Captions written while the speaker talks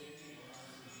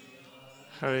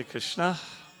Hare Krishna.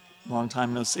 Long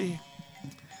time no see.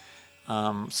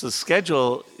 So the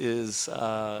schedule is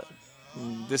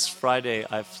this Friday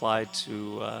I fly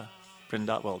to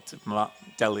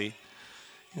Delhi,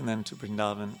 and then to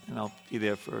Vrindavan, and I'll be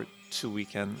there for 2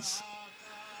 weekends.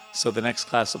 So the next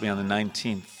class will be on the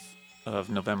 19th of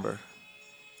November.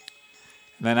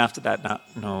 And then after that, I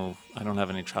don't have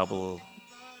any travel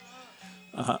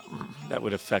that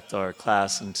would affect our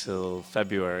class until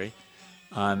February.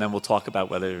 And then we'll talk about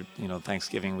whether,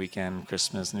 Thanksgiving weekend,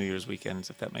 Christmas, New Year's weekends,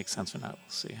 if that makes sense or not. We'll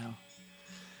see how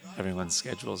everyone's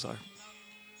schedules are.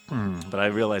 But I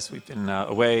realize we've been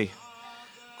away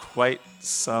quite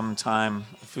some time.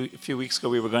 A few weeks ago,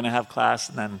 we were going to have class,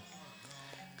 and then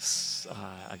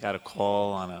I got a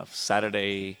call on a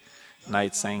Saturday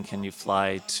night saying, "Can you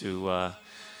fly to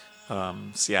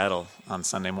Seattle on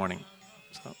Sunday morning?"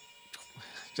 So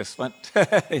just went.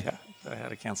 Yeah, I had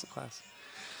to cancel class.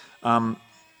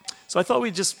 So I thought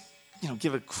we'd just,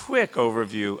 give a quick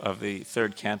overview of the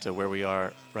third canto where we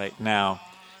are right now.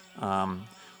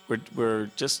 We're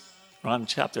on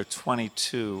chapter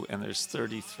 22, and there's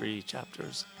 33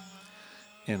 chapters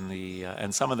in the,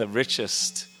 and some of the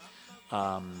richest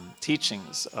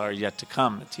teachings are yet to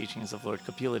come, the teachings of Lord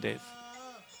Kapila Dev.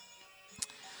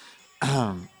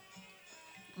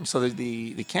 So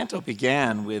the canto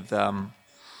began with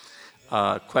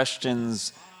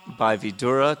questions by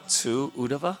Vidura to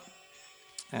Uddhava,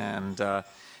 and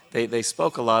they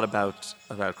spoke a lot about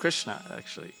Krishna,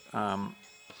 actually.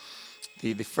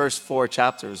 The first 4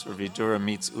 chapters where Vidura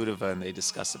meets Uddhava and they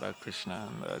discuss about Krishna.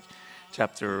 And,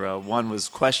 chapter 1 was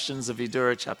questions of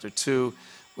Vidura. Chapter 2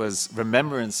 was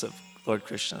remembrance of Lord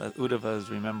Krishna. That Uddhava is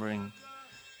remembering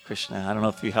Krishna. I don't know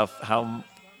if you have how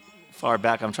far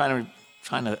back. I'm trying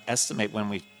to estimate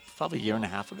when probably a year and a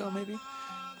half ago maybe,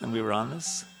 when we were on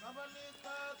this.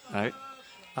 Right.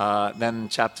 Then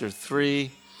chapter 3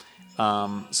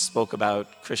 spoke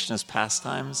about Krishna's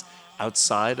pastimes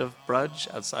outside of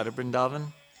Braj, outside of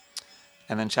Vrindavan.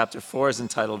 And then chapter 4 is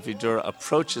entitled Vidura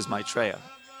Approaches Maitreya.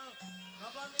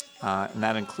 And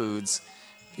that includes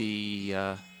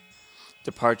the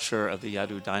departure of the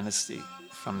Yadu dynasty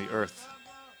from the earth.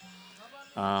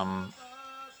 And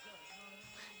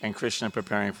Krishna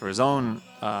preparing for his own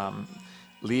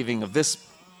leaving of this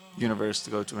universe to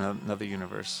go to another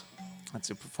universe and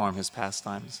to perform his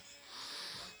pastimes.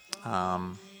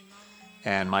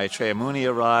 And Maitreya Muni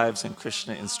arrives, and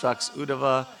Krishna instructs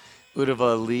Uddhava.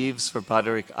 Uddhava leaves for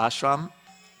Badarik Ashram,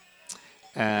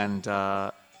 and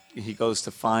he goes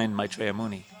to find Maitreya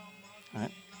Muni.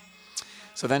 Right?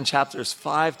 So then chapters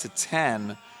 5 to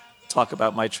 10 talk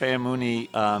about Maitreya Muni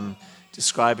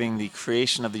describing the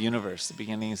creation of the universe, the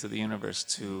beginnings of the universe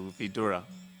to Vidura.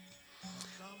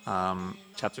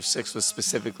 Chapter 6 was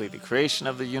specifically the creation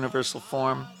of the universal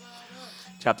form.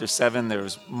 Chapter 7,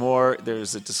 there's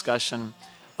a discussion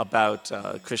about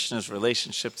Krishna's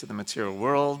relationship to the material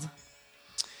world.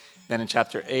 Then in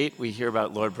chapter 8, we hear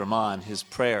about Lord Brahma and his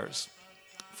prayers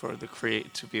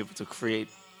to be able to create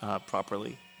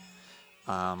properly.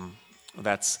 They're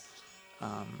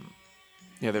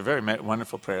very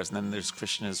wonderful prayers. And then there's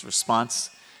Krishna's response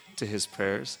to his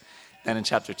prayers. Then in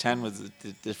chapter 10 was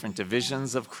the different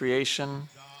divisions of creation.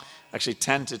 Actually,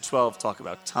 10 to 12 talk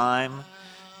about time,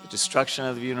 the destruction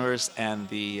of the universe, and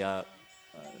the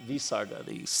Visarga,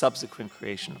 the subsequent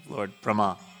creation of Lord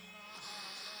Brahma.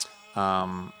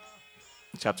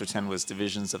 Chapter 10 was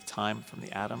divisions of time from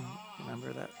the atom.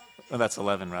 Remember that? Oh, that's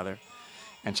 11, rather.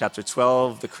 And chapter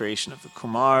 12, the creation of the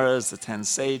Kumaras, the 10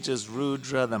 sages,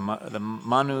 Rudra, the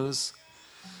Manus.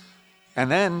 And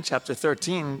then chapter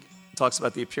 13 talks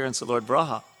about the appearance of Lord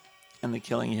Braha and the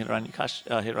killing of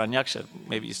Hiranyaksha.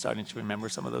 Maybe you're starting to remember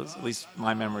some of those. At least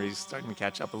my memory is starting to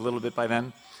catch up a little bit by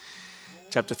then.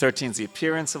 Chapter 13 is the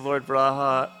appearance of Lord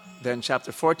Braha. Then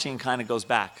chapter 14 kind of goes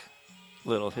back a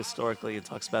little historically. It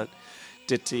talks about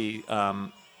Diti,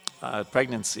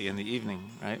 pregnancy in the evening,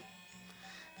 right?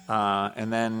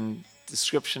 And then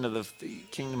description of the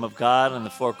kingdom of God and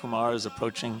the 4 Kumaras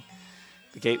approaching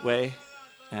the gateway.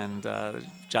 And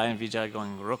Jai and Vijay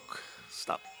going, "Ruk,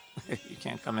 stop, you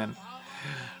can't come in,"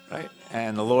 right?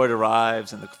 And the Lord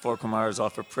arrives, and the 4 Kumaras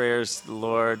offer prayers to the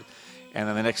Lord. And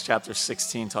then the next chapter,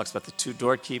 16, talks about the 2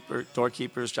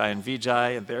 doorkeepers, Jai and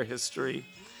Vijay, and their history.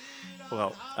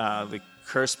 Well, the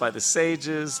curse by the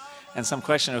sages, and some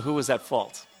question of who was at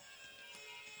fault,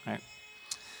 right?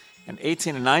 And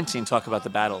 18 and 19 talk about the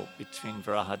battle between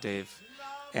Varahadev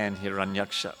and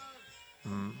Hiranyaksha.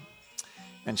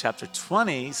 And chapter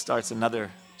 20 starts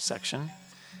another section,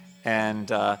 and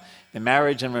the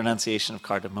marriage and renunciation of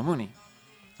Kardama Muni,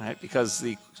 right? Because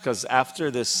after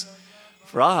this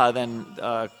Varaha, then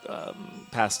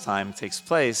pastime takes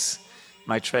place.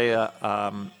 Maitreya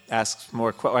asks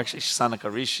more, actually Sanaka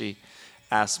Rishi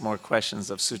asks more questions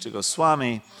of Suta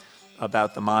Goswami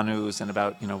about the Manus and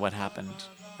about what happened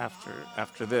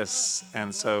after this.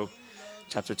 And so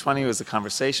chapter 20 was a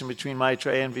conversation between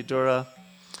Maitreya and Vidura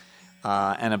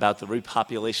and about the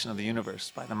repopulation of the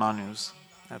universe by the Manus.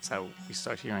 That's how we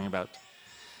start hearing about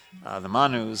the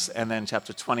Manus. And then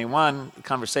chapter 21, the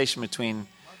conversation which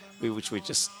we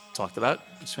just talked about,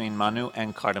 between Manu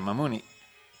and Kardama Muni,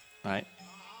 right?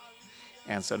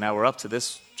 And so now we're up to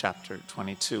this chapter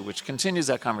 22, which continues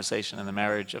that conversation and the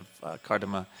marriage of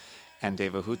Kardama and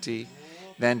Devahuti.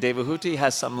 Then Devahuti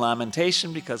has some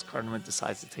lamentation because Kardama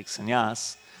decides to take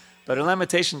sannyas, but her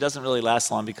lamentation doesn't really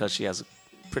last long because she has a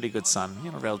pretty good son,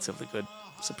 relatively good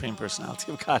Supreme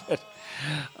Personality of Godhead.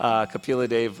 Kapila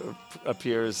Dev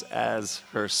appears as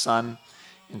her son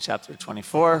in chapter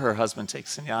 24. Her husband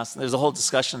takes sannyas. And there's a whole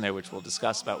discussion there, which we'll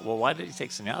discuss about, well, why did he take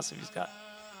sannyas if he's got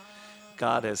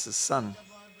God as his son?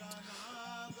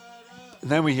 And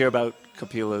then we hear about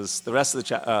Kapila's, the rest of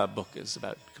the book is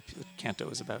about, canto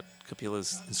is about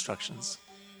Kapila's instructions.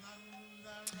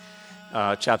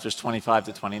 Chapters 25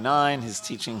 to 29, his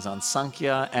teachings on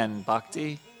Sankhya and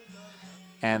Bhakti.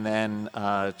 And then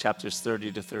chapters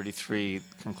 30 to 33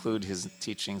 conclude his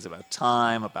teachings about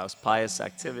time, about pious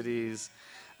activities,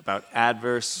 about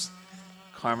adverse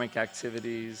karmic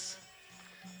activities,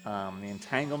 the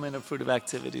entanglement of fruitive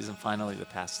activities, and finally the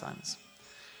pastimes.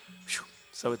 Whew.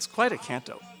 So it's quite a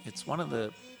canto. It's one of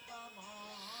the,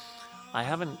 I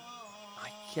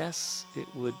guess it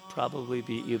would probably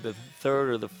be either the third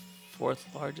or the fourth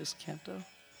largest canto.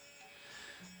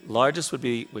 Largest would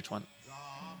be, which one?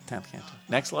 10th canto.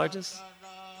 Next largest?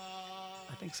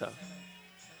 I think so.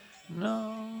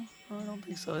 No, I don't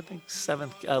think so. I think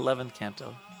 11th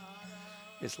canto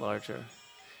is larger.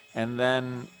 And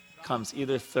then comes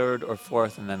either third or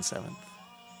fourth and then seventh.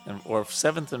 Or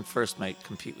seventh and first might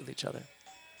compete with each other.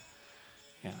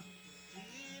 Yeah.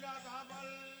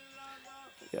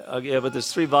 Yeah, but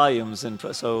there's 3 volumes,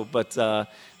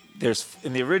 there's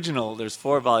in the original there's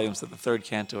 4 volumes of the third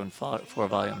canto and 4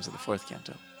 volumes of the fourth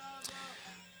canto.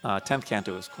 10th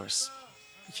canto is, of course,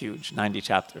 huge, 90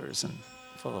 chapters and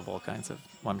full of all kinds of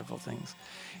wonderful things.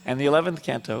 And the 11th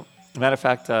canto, as a matter of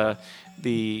fact,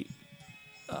 the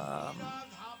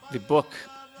book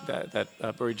that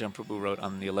Burijan Prabhu wrote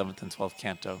on the 11th and 12th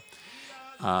canto,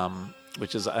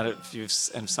 which is, I don't know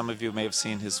if and some of you may have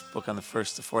seen his book on the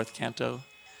 1st to 4th canto,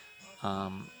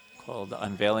 called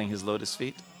Unveiling His Lotus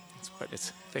Feet. It's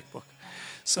a thick book.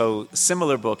 So a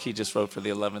similar book he just wrote for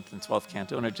the 11th and 12th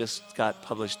canto, and it just got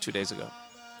published 2 days ago.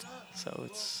 So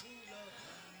it's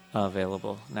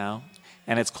available now.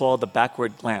 And it's called The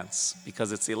Backward Glance,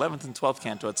 because it's the 11th and 12th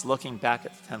canto. It's looking back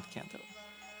at the 10th canto.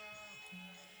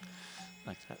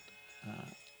 Like that.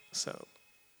 So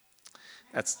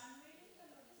that's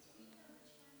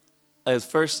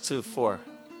first to 4.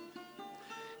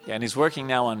 Yeah, and he's working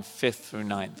now on 5th through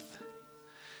 9th.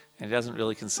 And he doesn't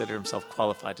really consider himself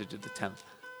qualified to do the 10th.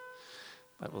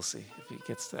 But we'll see if he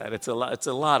gets to that. It's a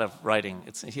lot of writing.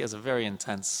 He has a very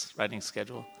intense writing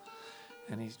schedule.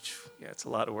 And it's a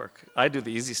lot of work. I do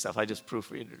the easy stuff. I just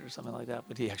proofread it or something like that.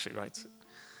 But he actually writes it.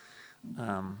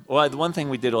 The one thing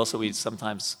we did also, we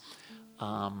sometimes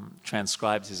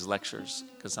transcribed his lectures,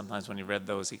 because sometimes when he read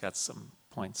those, he got some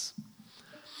points.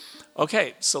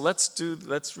 Okay, so let's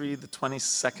read the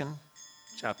 22nd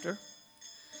chapter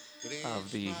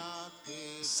of the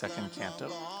 2nd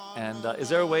canto. And is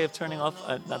there a way of turning off,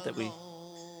 the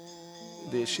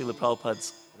Srila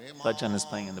Prabhupada's bhajan is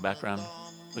playing in the background,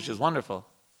 which is wonderful.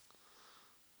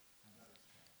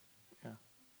 Yeah.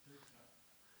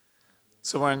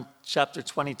 So we're in chapter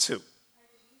 22,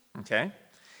 okay?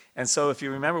 And so if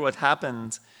you remember what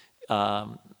happened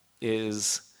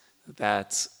is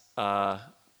that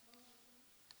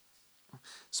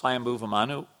Swayambhuva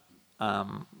Manu,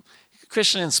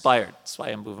 Krishna inspired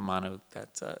Swayambhuva Manu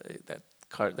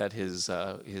that his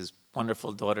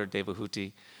wonderful daughter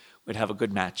Devahuti would have a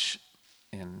good match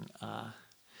in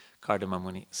Kardama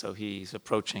Muni. So he's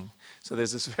approaching. So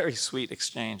there's this very sweet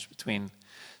exchange between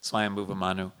Swayambhuva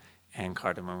Manu and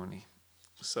Kardama Muni.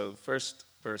 So the first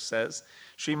verse says,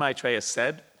 Sri Maitreya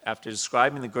said, after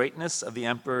describing the greatness of the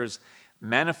emperor's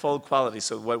manifold qualities.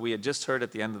 So what we had just heard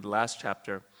at the end of the last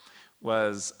chapter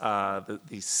was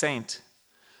the saint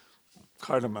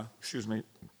Kardama,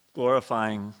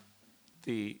 glorifying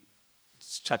the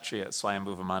Kshatriya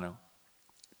Swayambhuva Manu.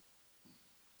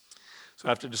 So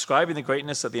after describing the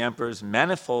greatness of the emperor's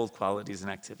manifold qualities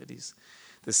and activities,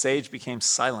 the sage became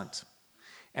silent,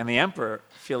 and the emperor,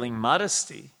 feeling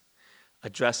modesty,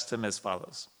 addressed him as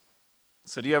follows.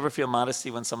 So do you ever feel modesty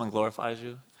when someone glorifies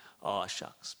you? Oh,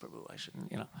 shucks, Prabhu, I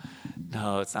shouldn't,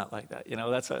 No, it's not like that.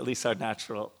 That's at least our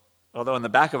natural. Although in the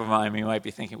back of our mind, we might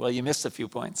be thinking, well, you missed a few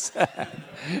points,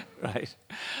 right?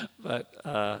 But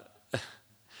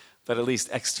at least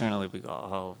externally we go,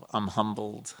 oh, I'm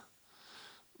humbled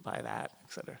by that,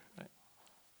 etc. Right?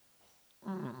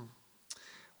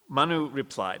 Manu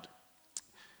replied,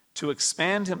 to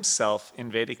expand himself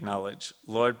in Vedic knowledge,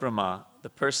 Lord Brahma, the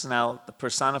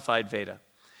personified Veda,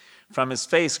 from his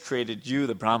face created you,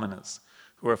 the Brahmanas,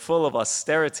 who are full of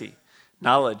austerity,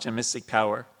 knowledge, and mystic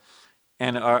power,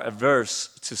 and are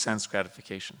averse to sense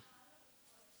gratification.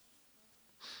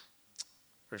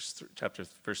 Verse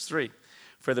 3.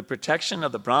 For the protection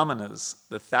of the Brahmanas,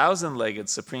 the thousand-legged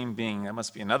supreme being, that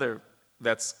must be another,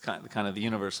 that's kind of the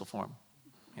universal form,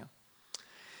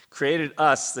 created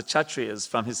us, the Kshatriyas,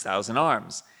 from his 1,000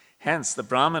 arms. Hence, the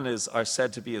Brahmanas are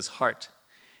said to be his heart,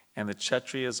 and the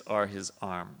Kshatriyas are his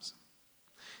arms.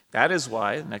 That is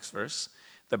why, next verse,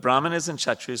 the Brahmanas and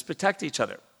Kshatriyas protect each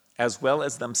other, as well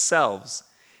as themselves,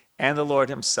 and the Lord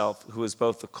himself, who is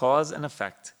both the cause and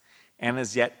effect, and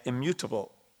is yet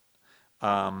immutable,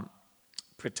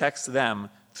 protects them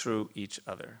through each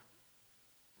other.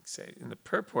 Say, in the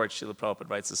purport, Srila Prabhupada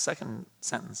writes the second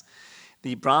sentence,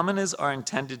 the Brahmanas are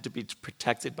intended to be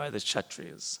protected by the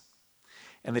Kshatriyas,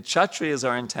 and the Kshatriyas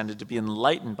are intended to be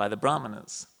enlightened by the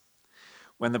Brahmanas.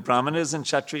 When the Brahmanas and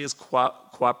Kshatriyas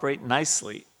cooperate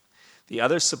nicely, the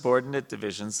other subordinate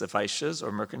divisions, the Vaishyas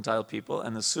or mercantile people,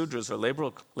 and the Sudras or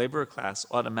laborer class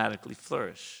automatically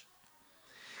flourish.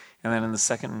 And then in the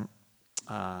second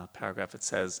paragraph it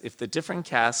says, if the different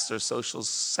castes or social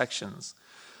sections,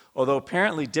 although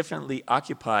apparently differently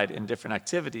occupied in different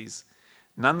activities,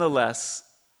 nevertheless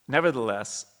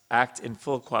act in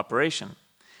full cooperation,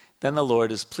 then the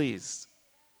Lord is pleased.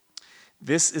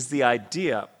 This is the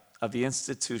idea of the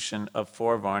institution of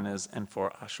 4 varnas and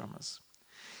 4 ashramas.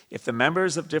 If the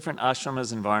members of different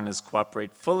ashramas and varnas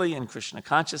cooperate fully in Krishna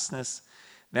consciousness,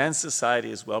 then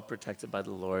society is well protected by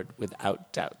the Lord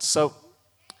without doubt. So,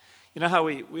 you know how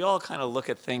we all kind of look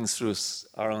at things through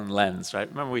our own lens, right?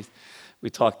 Remember we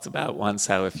talked about once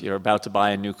how if you're about to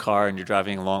buy a new car and you're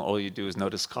driving along, all you do is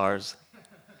notice cars,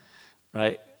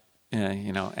 right? Yeah,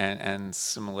 and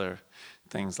similar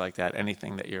things like that.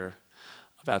 Anything that you're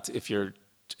about to, if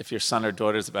your son or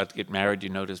daughter is about to get married, you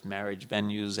notice marriage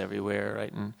venues everywhere,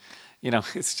 right? And,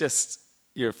 it's just,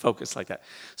 you're focused like that.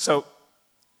 So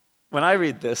when I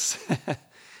read this,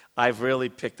 I've really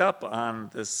picked up on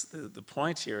this, the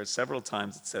point here several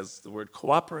times. It says the word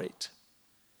cooperate.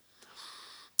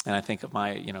 And I think of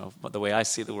the way I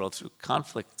see the world through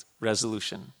conflict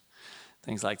resolution,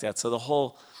 things like that.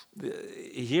 So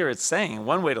here it's saying,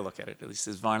 one way to look at it, at least,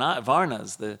 is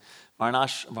varnas, the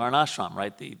varnashram,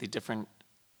 right? The different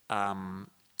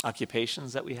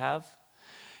occupations that we have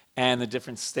and the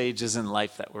different stages in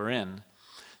life that we're in.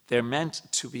 They're meant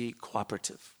to be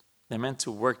cooperative. They're meant to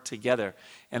work together.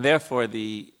 And therefore,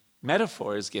 the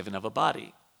metaphor is given of a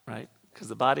body, right? Because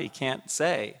the body can't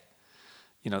say,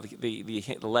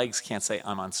 the legs can't say,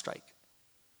 I'm on strike,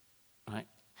 right?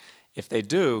 If they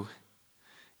do,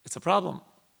 it's a problem,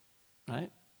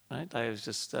 right? I was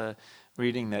just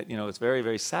reading that, it's very,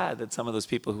 very sad that some of those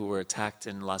people who were attacked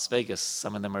in Las Vegas,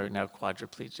 some of them are now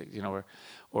quadriplegic,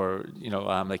 or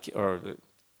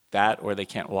they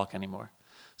can't walk anymore.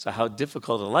 So how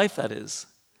difficult a life that is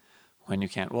when you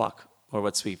can't walk, or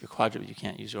what's if you're quadriplegic, you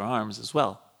can't use your arms as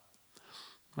well,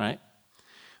 right?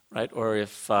 Or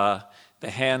if the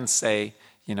hands say,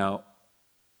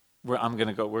 we're going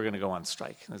to go on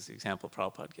strike. That's the example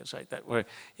Prabhupada gives, right? That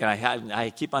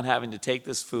I keep on having to take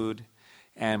this food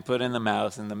and put it in the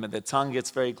mouth, and the tongue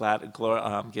gets very glad,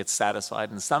 gets satisfied,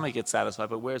 and the stomach gets satisfied.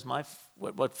 But where's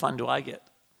what fun do I get?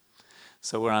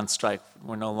 So we're on strike.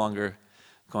 We're no longer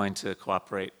going to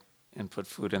cooperate and put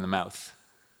food in the mouth,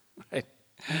 right?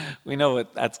 We know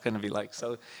what that's going to be like.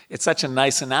 So it's such a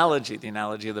nice analogy, the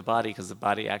analogy of the body, because the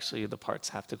body actually, the parts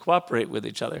have to cooperate with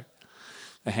each other.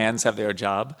 The hands have their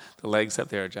job, the legs have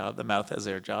their job, the mouth has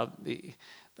their job, the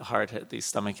heart, the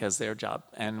stomach has their job.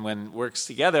 And when it works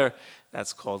together,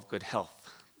 that's called good health,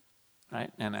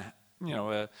 right? And a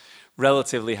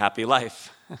relatively happy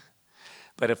life.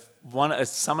 But if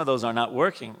some of those are not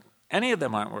working, any of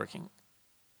them aren't working,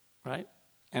 right?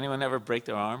 Anyone ever break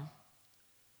their arm?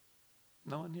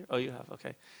 No one here? Oh, you have.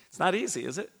 Okay. It's not easy,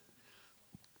 is it?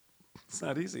 It's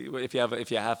not easy.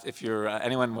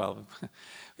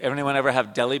 Anyone ever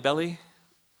have deli belly,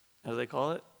 as they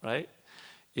call it, right?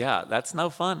 Yeah, that's no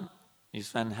fun. You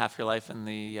spend half your life in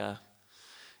the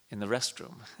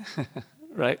restroom,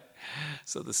 right?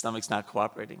 So the stomach's not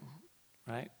cooperating,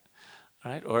 right?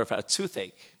 Right? Or if a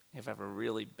toothache, if you have a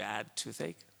really bad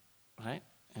toothache, right?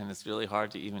 And it's really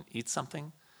hard to even eat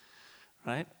something,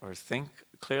 right? Or think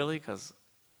clearly, because,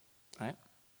 right?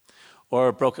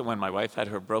 Or when my wife had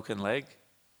her broken leg,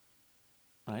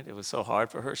 right? It was so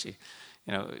hard for her. She,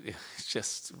 it's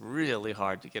just really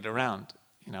hard to get around,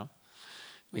 you know.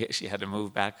 She had to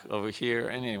move back over here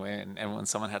anyway, and when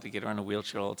someone had to get her in a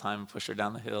wheelchair all the time and push her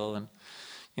down the hill, and,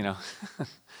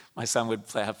 my son would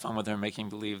have fun with her, making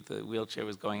believe the wheelchair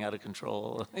was going out of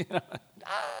control,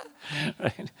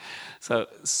 right? So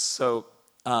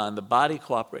the body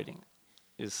cooperating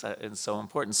is so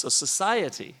important. So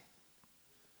society,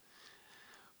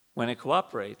 when it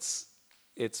cooperates,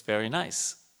 it's very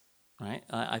nice, right?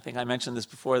 I think I mentioned this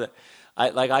before, that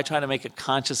I try to make a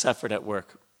conscious effort at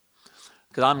work,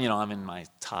 because I'm in my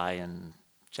tie and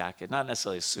jacket, not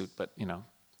necessarily a suit, but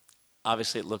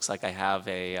obviously it looks like I have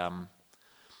a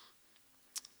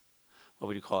what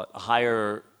would you call it? A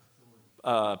higher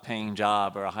paying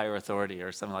job or a higher authority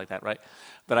or something like that, right?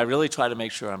 But I really try to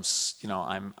make sure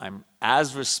I'm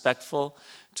as respectful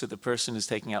to the person who's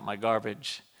taking out my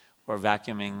garbage or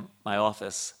vacuuming my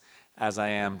office as I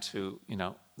am to,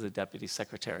 the deputy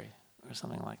secretary or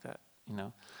something like that,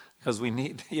 because we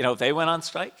need, if they went on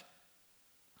strike,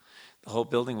 the whole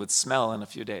building would smell in a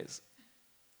few days,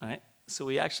 right? So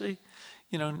we actually,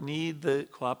 need the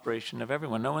cooperation of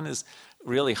everyone. No one is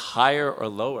really higher or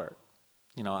lower.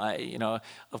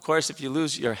 Of course, if you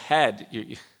lose your head,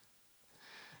 you're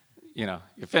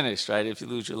finished, right? If you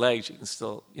lose your legs, you can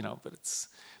still,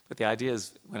 but the idea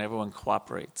is when everyone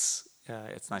cooperates,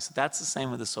 it's nice. That's the same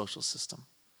with the social system.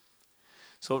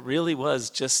 So it really was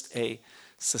just a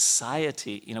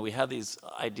society. We have these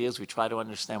ideas, we try to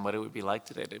understand what it would be like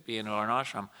today to be in an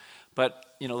ashram. But,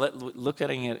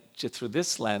 looking at it through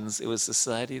this lens, it was a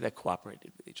society that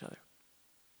cooperated with each other.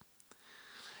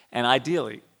 And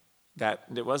ideally, that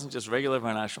it wasn't just regular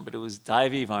varnashram, but it was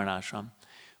Daivi varnashram,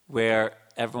 where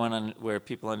where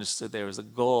people understood there was a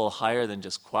goal higher than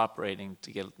just cooperating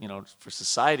to get, for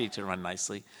society to run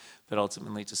nicely, but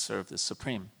ultimately to serve the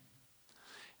Supreme.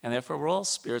 And therefore, we're all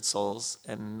spirit souls,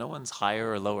 and no one's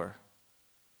higher or lower.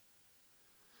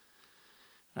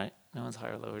 Right? No one's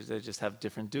higher or lower. They just have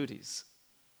different duties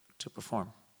to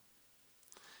perform.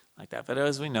 Like that. But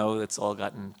as we know, it's all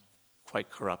gotten quite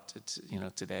corrupted,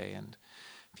 today. And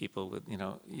people with,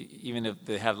 even if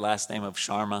they have last name of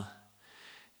Sharma,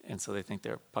 and so they think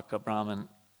they're Pakka Brahmin.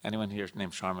 Anyone here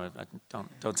named Sharma,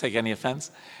 don't take any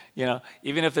offense.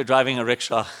 Even if they're driving a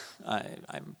rickshaw, I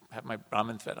have my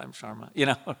Brahmin thread, I'm Sharma,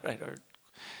 right? Or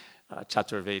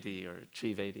Chaturvedi or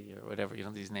Trivedi or whatever,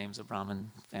 these names of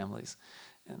Brahmin families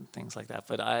and things like that.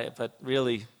 But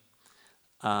really,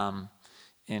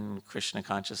 in Krishna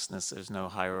consciousness, there's no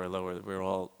higher or lower. We're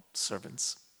all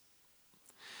servants.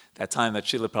 That time that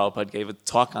Srila Prabhupada gave a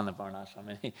talk on the Varnashram,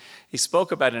 and he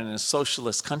spoke about it in a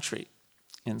socialist country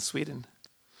in Sweden,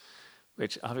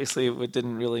 which obviously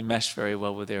didn't really mesh very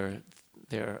well with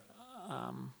their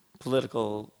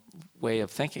political way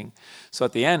of thinking. So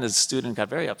at the end, his student got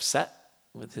very upset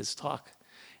with his talk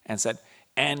and said,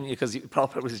 because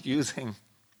Prabhupada was using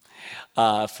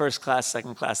first class,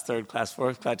 second class, third class,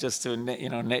 fourth class, just to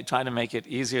trying to make it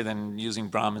easier than using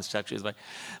Brahmin structures,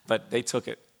 but they took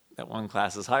it that one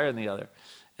class is higher than the other,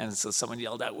 and so someone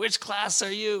yelled out, "Which class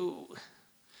are you?"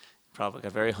 Prabhupada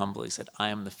got very humble. He said, "I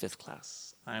am the fifth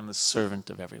class. I am the servant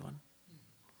of everyone."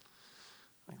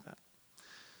 Like that.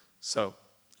 So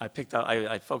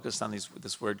I focused on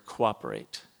this word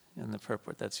cooperate in the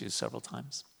purport that's used several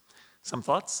times. Some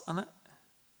thoughts on that?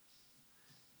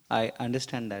 I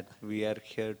understand that we are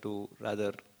here to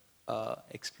rather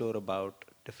explore about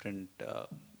different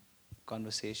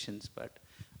conversations, but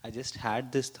I just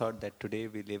had this thought that today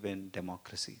we live in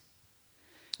democracy.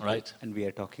 Right. And we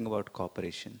are talking about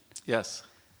cooperation. Yes.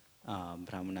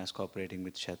 Brahmanas cooperating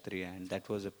with Kshatriya, and that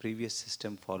was a previous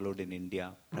system followed in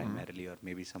India primarily, or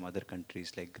maybe some other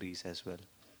countries like Greece as well.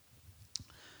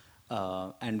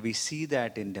 And we see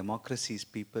that in democracies,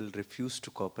 people refuse to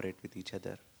cooperate with each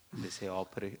other. They say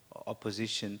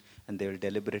opposition, and they will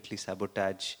deliberately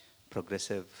sabotage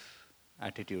progressive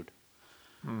attitude.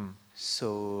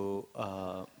 So,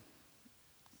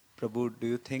 Prabhu, do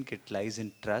you think it lies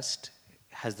in trust?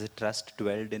 Has the trust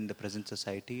dwelled in the present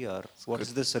society, or what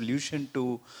is the solution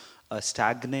to a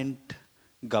stagnant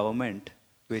government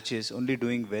which is only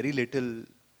doing very little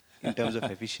in terms of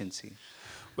efficiency?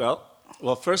 Well,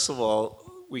 first of all,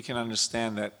 we can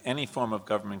understand that any form of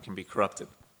government can be corrupted.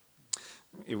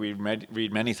 We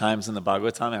read many times in the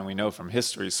Bhagavatam, and we know from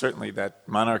history certainly that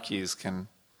monarchies can,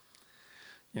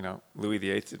 Louis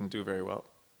VIII didn't do very well.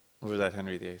 Or was that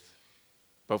Henry VIII?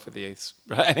 Both of the eighths.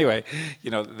 Anyway,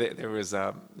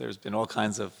 there's been all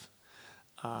kinds of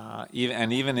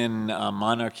Even in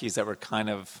monarchies that were kind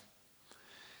of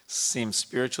seemed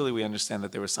spiritually, we understand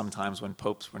that there were some times when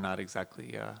popes were not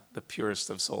exactly the purest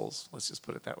of souls. Let's just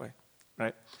put it that way,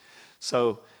 right?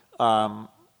 So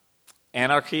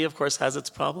anarchy, of course, has its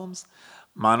problems.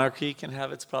 Monarchy can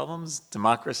have its problems.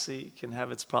 Democracy can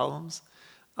have its problems.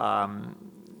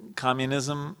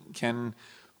 Communism can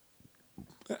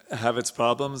have its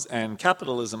problems, and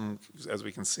capitalism, as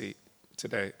we can see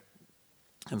today,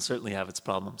 can certainly have its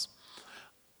problems.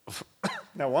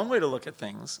 Now, one way to look at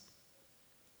things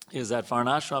is that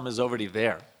Varnashram is already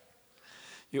there.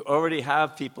 You already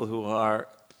have people who are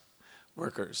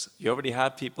workers. You already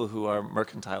have people who are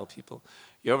mercantile people.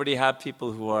 You already have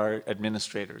people who are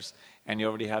administrators. And you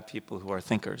already have people who are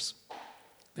thinkers.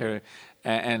 And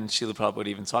Srila Prabhupada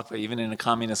even talked about, even in a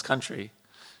communist country,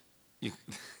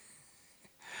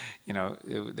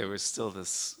 there was still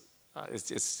this,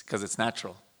 it's because it's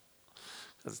natural.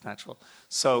 Because it's natural.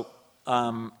 So,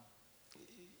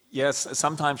 yes,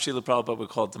 sometimes Srila Prabhupada would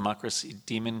call democracy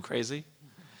demon crazy,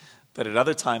 but at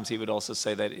other times he would also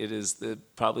say that it is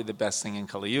probably the best thing in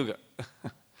Kali Yuga.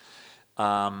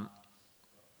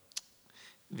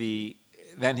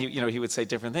 Then he would say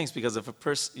different things, because if a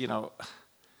person,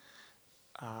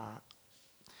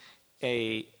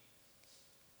 a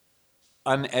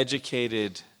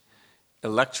uneducated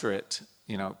electorate,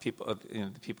 the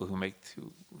people who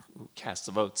cast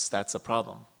the votes, that's a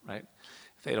problem, right?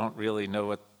 If they don't really know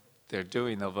what they're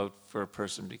doing, they'll vote for a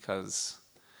person because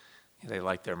they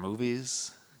like their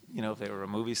movies, if they were a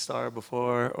movie star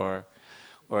before, or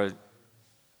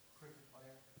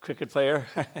cricket player.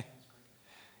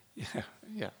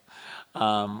 Yeah,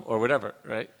 or whatever,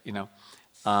 right?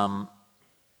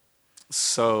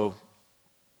 So,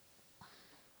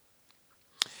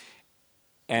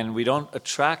 and we don't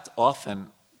attract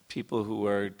often people who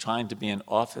are trying to be in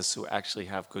office who actually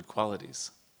have good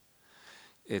qualities.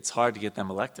 It's hard to get them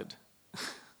elected,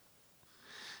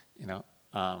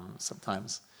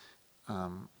 sometimes.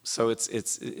 So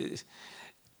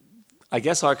I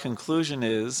guess our conclusion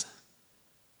is,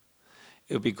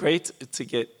 it would be great to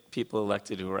get people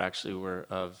elected who were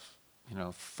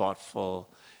thoughtful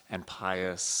and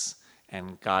pious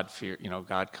and God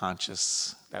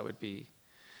conscious. That would be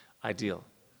ideal,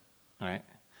 right?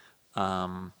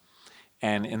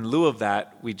 And in lieu of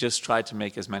that, we just try to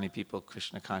make as many people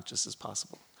Krishna conscious as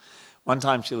possible. One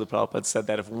time, Srila Prabhupada said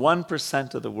that if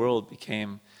 1% of the world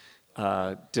became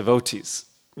devotees,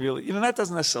 really, that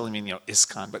doesn't necessarily mean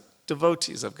ISKCON, but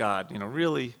devotees of God,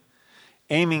 really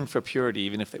aiming for purity,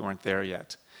 even if they weren't there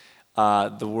yet,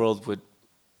 the world would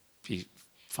be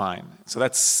fine. So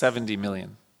that's 70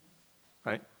 million,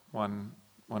 right?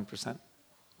 1%,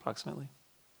 approximately.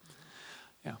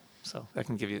 Yeah, so that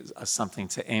can give you something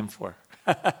to aim for.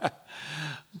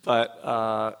 But,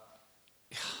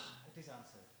 it is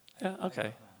answered. Yeah,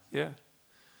 okay, yeah.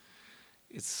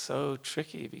 It's so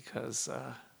tricky because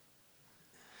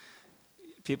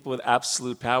people with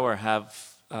absolute power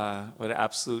what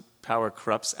absolute power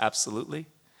corrupts absolutely,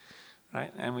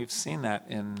 right? And we've seen that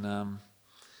in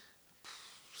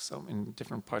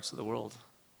different parts of the world.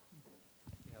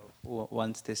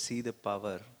 Once they see the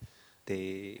power,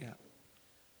 they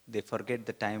forget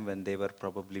the time when they were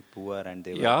probably poor and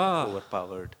they were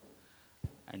overpowered,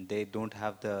 and they don't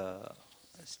have the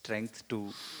strength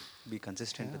to be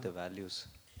consistent with the values.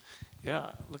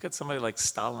 Yeah, look at somebody like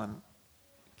Stalin.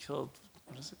 Killed,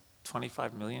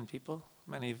 25 million people?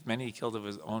 Many he killed of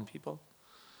his own people,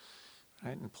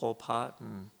 right? And Pol Pot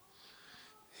and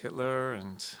Hitler,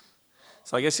 and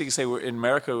so I guess you could say in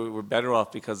America we're better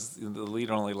off because the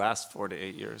leader only lasts 4 to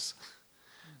 8 years.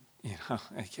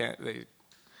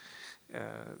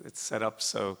 It's set up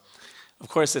so. Of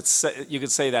course, you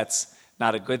could say that's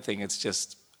not a good thing. It's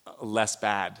just less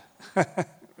bad,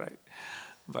 right?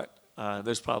 But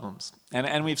there's problems,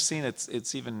 and we've seen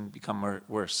it's even become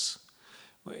worse.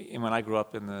 When I grew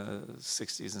up in the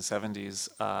 60s and 70s,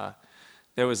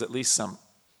 there was at least some.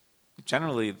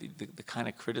 Generally, the kind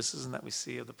of criticism that we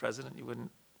see of the president, you wouldn't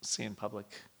see in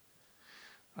public,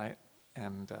 right?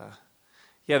 And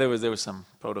there was some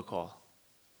protocol,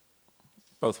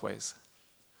 both ways,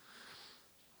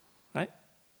 right?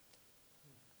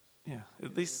 Yeah,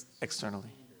 at least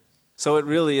externally. So it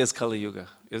really is Kali Yuga,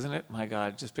 isn't it? My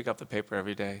God, just pick up the paper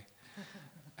every day.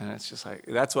 And it's just like,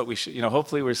 that's what we should,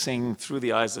 hopefully we're seeing through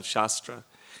the eyes of Shastra.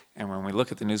 And when we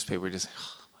look at the newspaper, we're just,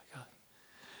 oh my God,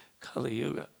 Kali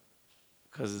Yuga.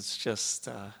 Because it's just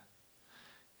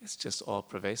all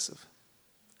pervasive.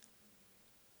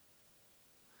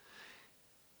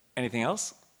 Anything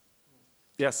else?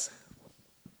 Yes.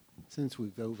 Since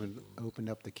we've opened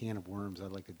up the can of worms,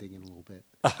 I'd like to dig in a little bit.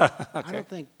 Okay. I don't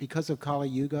think, because of Kali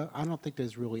Yuga, I don't think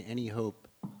there's really any hope.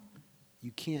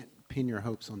 You can't pin your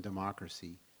hopes on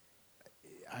democracy.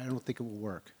 I don't think it will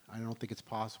work. I don't think it's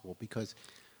possible because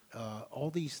all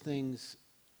these things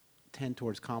tend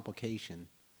towards complication,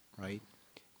 right?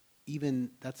 Even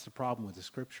that's the problem with the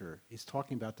scripture. It's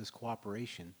talking about this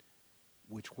cooperation,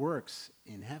 which works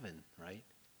in heaven, right?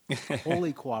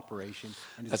 Holy cooperation,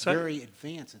 and it's That's right. very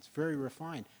advanced. It's very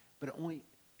refined, but it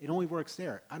only works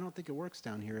there. I don't think it works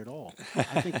down here at all.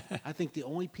 I think the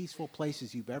only peaceful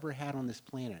places you've ever had on this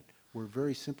planet were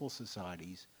very simple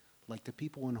societies, like the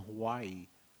people in Hawaii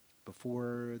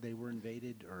before they were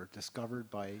invaded or discovered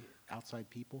by outside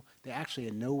people. They actually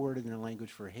had no word in their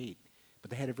language for hate,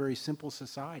 but they had a very simple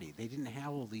society. They didn't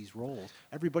have all these roles.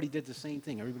 Everybody did the same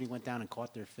thing. Everybody went down and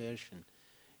caught their fish, and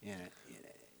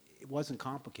it wasn't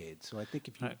complicated. So I think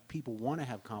if Right. people want to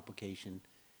have complication,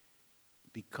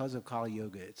 because of Kali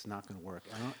Yuga, it's not going to work.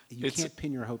 You It's- can't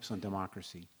pin your hopes on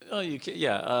democracy. Oh, you can,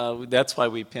 yeah. That's why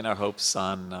we pin our hopes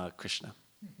on Krishna.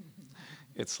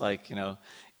 It's like,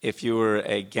 if you were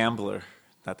a gambler,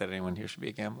 not that anyone here should be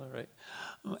a gambler, right?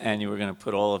 And you were going to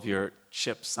put all of your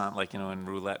chips on, like, in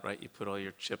roulette, right? You put all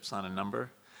your chips on a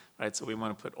number, right? So we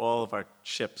want to put all of our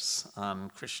chips on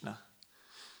Krishna,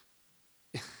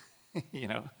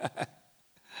 in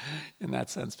that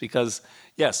sense. Because,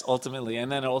 yes, ultimately,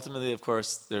 and then ultimately, of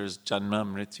course, there's Janma,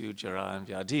 Mrityu, Jara, and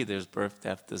Vyadhi. There's birth,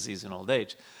 death, disease, and old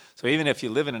age. So even if you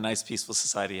live in a nice, peaceful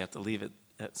society, you have to leave it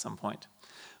at some point.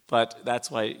 But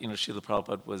that's why, Srila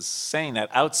Prabhupada was saying that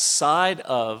outside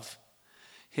of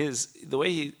the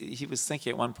way he was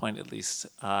thinking at one point at least,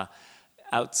 and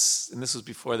this was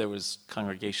before there was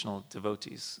congregational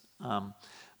devotees,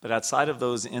 but outside of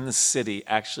those in the city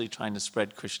actually trying to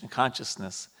spread Krishna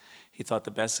consciousness, he thought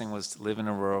the best thing was to live in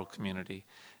a rural community,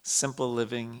 simple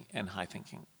living and high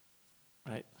thinking,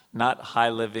 right? Not high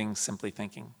living, simply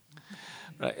thinking,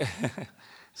 right?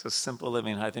 So simple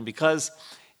living, high thinking, because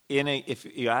if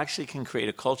you actually can create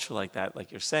a culture like that,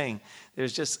 like you're saying,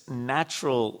 there's just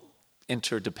natural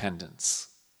interdependence.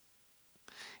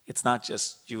 It's not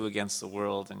just you against the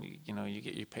world, and you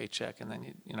get your paycheck, and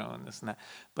then and this and that.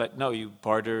 But no, you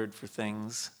bartered for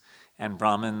things, and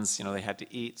Brahmins, they had to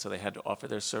eat, so they had to offer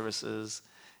their services,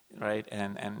 right?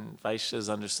 And Vaishyas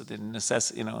understood the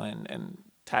necessity, and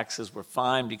taxes were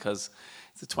fine because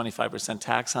it's a 25%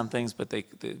 tax on things, but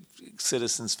the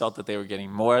citizens felt that they were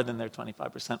getting more than their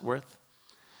 25% worth,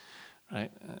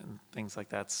 right? And things like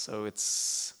that. So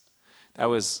that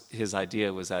was his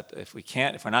idea, was that if we're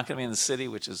not going to be in the city,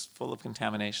 which is full of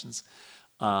contaminations,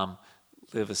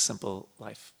 live a simple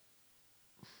life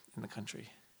in the country.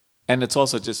 And it's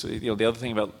also just, the other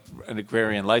thing about an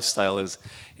agrarian lifestyle is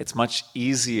it's much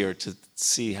easier to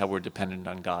see how we're dependent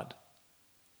on God,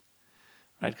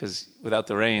 right? Because without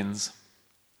the rains,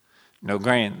 no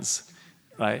grains,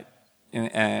 right?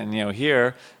 And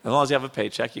here, as long as you have a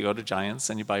paycheck, you go to Giants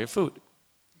and you buy your food.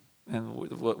 And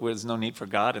there's no need for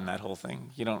God in that whole thing.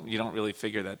 You don't really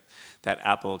figure that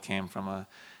apple came from a,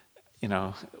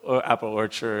 or apple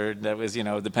orchard that was,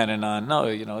 dependent on. No,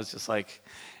 it's just like,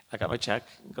 I got my check,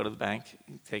 go to the bank,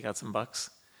 take out some bucks,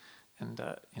 and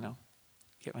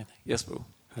get my thing. Yes, Boo.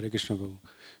 Hare Krishna, Prabhu.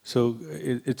 So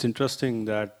it's interesting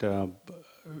that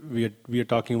we are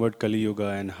talking about Kali Yuga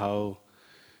and how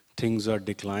things are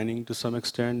declining to some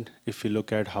extent. If you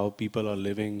look at how people are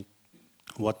living,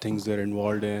 what things they're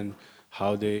involved in,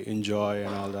 how they enjoy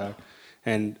and all that.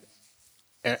 And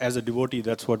as a devotee,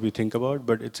 that's what we think about.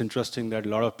 But it's interesting that a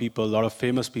lot of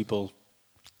famous people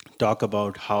talk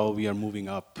about how we are moving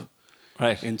up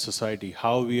Right. in society,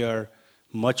 how we are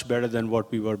much better than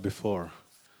what we were before.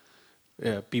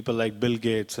 People like Bill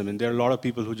Gates, there are a lot of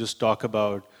people who just talk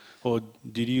about, oh,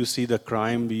 did you see the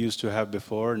crime we used to have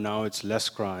before? Now it's less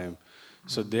crime.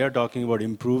 So they are talking about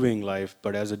improving life,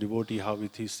 but as a devotee, how we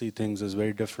see things is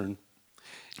very different.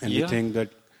 And we think that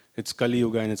it's Kali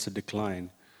Yuga and it's a decline.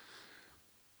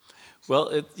 Well,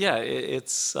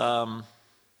 it's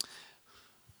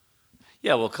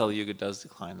Kali Yuga does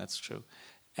decline. That's true,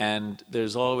 and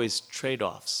there's always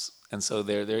trade-offs, and so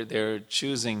they're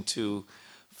choosing to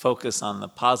focus on the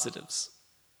positives,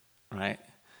 right?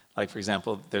 Like, for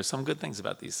example, there's some good things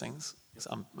about these things.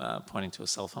 I'm pointing to a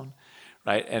cell phone,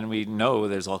 right? And we know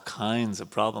there's all kinds of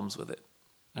problems with it,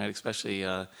 right? Especially,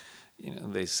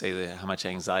 they say how much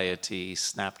anxiety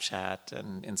Snapchat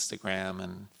and Instagram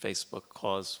and Facebook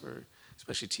cause for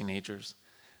especially teenagers.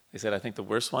 They said, I think the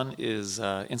worst one is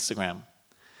Instagram,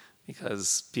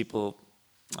 because people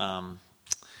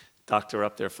doctor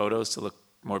up their photos to look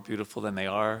more beautiful than they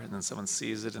are, and then someone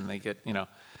sees it and they get,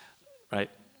 right,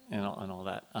 and all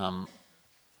that.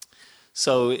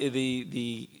 So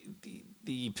the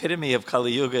epitome of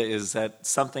Kali Yuga is that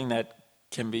something that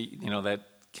can be, that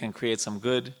can create some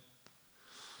good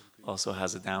also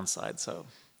has a downside. So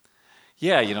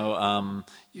yeah,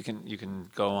 you can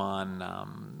go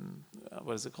on,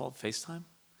 what is it called? FaceTime,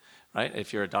 right?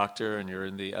 If you're a doctor and you're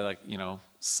in the,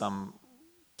 some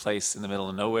place in the middle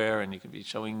of nowhere, and you could be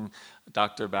showing a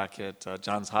doctor back at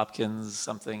Johns Hopkins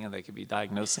something, and they could be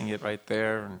diagnosing it right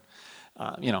there, and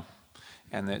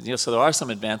and then, so there are some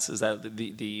advances that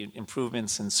the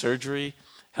improvements in surgery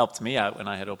helped me out when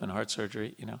I had open heart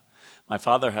surgery. My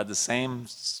father had the same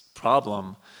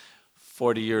problem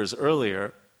 40 years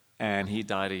earlier, and he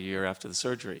died a year after the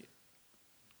surgery,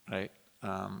 right?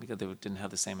 Because they didn't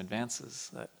have the same advances.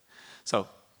 But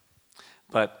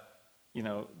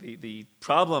the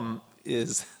problem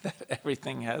is that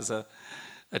everything has a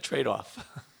trade-off,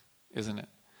 isn't it?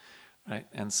 Right?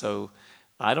 And so,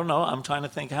 I don't know, I'm trying to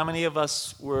think, how many of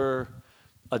us were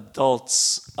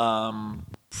adults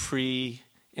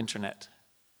pre-internet?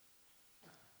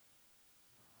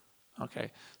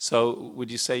 Okay, so would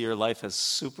you say your life has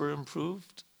super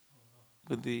improved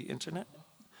with the internet?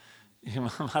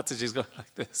 Mataji's going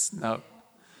like this. No,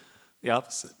 the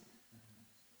opposite.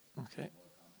 Okay.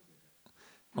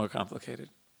 More complicated,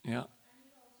 yeah.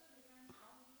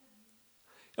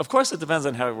 Of course, it depends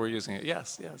on how we're using it.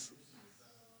 Yes.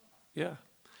 Yeah,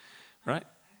 right?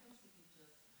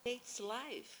 Takes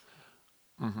life.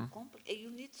 You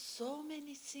need so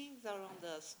many things around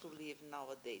us to live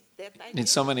nowadays. That I Need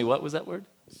so many, what was that word?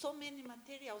 so many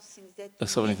material things that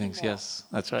So you many need things, more. yes,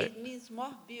 that's right. It means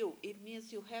more bill. It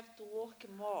means you have to work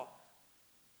more.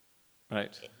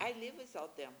 Right. I live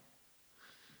without them.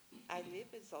 And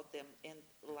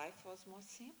life was more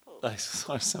simple. That's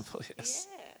more simple, yes. Yes.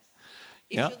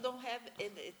 Yeah. If you don't have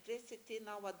electricity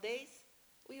nowadays,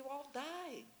 we all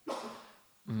die.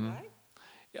 Right?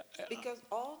 Yeah. Because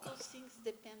all those things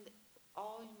depend,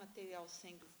 all material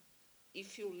things,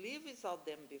 if you live without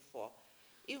them before,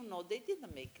 they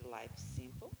didn't make life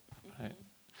simple. Right.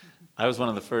 I was one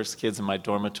of the first kids in my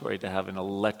dormitory to have an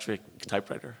electric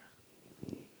typewriter.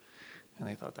 And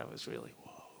they thought that was really,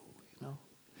 whoa.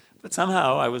 But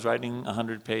somehow I was writing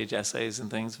 100-page essays and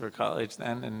things for college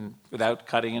then, and without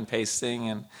cutting and pasting,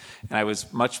 and I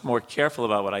was much more careful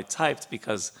about what I typed,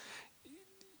 because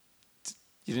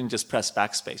you didn't just press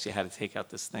backspace. You had to take out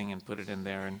this thing and put it in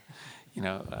there, and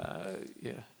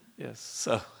yes.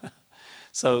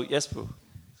 So yes, Prabhu.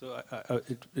 So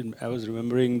I was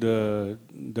remembering the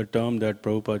term that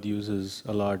Prabhupada uses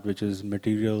a lot, which is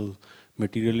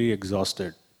materially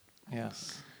exhausted.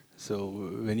 Yes. So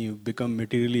when you become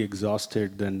materially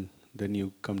exhausted, then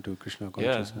you come to Krishna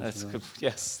consciousness. That's good.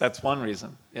 Yes, that's one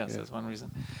reason. Yes, that's one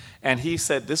reason. And he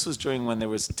said this was during when there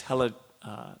was telegraph,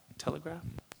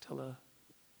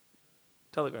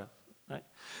 right?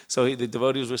 So the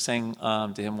devotees were saying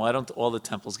to him, why don't all the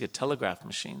temples get telegraph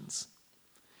machines?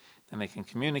 And they can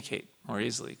communicate more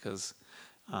easily, because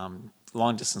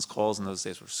long-distance calls in those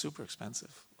days were super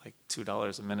expensive, like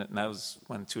 $2 a minute, and that was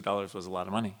when $2 was a lot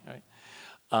of money, right?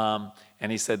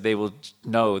 And he said they will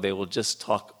just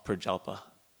talk per jalpa.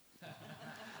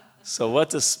 So what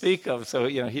to speak of? So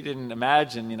he didn't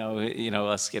imagine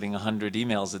us getting 100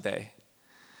 emails a day,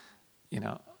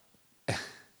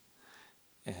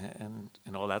 and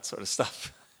all that sort of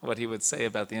stuff. What he would say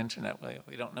about the internet, well,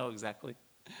 we don't know exactly.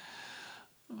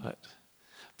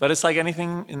 But it's like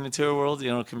anything in the material world,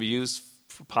 it can be used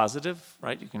for positive,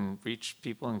 right? You can reach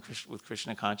people with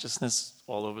Krishna consciousness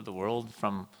all over the world,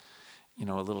 from a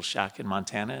little shack in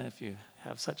Montana, if you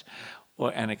have such,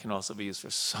 and it can also be used for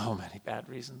so many bad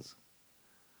reasons.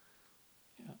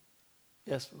 Yeah.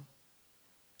 Yes. So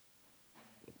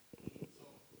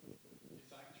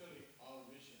it's actually our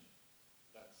vision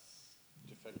that's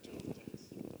defective of things,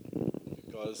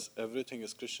 because everything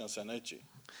is Krishna's energy,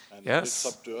 and Yes. it's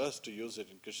up to us to use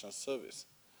it in Krishna's service.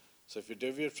 So if you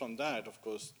deviate from that, of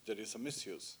course, there is a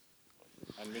misuse,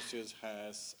 and misuse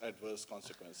has adverse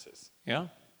consequences. Yeah.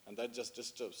 And that just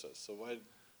disturbs us. So why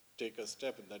take a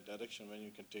step in that direction when you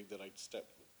can take the right step?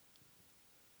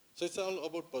 So it's all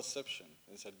about perception.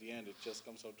 It's at the end, it just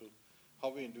comes out to how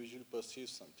we individually perceive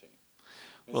something.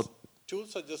 Well-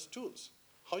 Tools are just tools.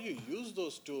 How you use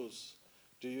those tools,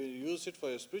 do you use it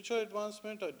for your spiritual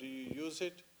advancement, or do you use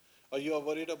it, or you are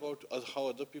worried about how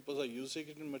other people are using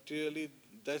it materially?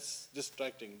 That's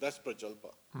distracting. That's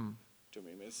prajalpa to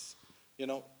me. Means,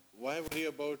 why worry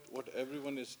about what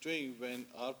everyone is doing when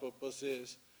our purpose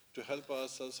is to help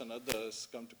ourselves and others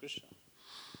come to Krishna?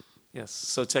 Yes.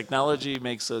 So technology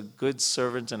makes a good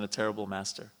servant and a terrible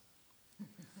master.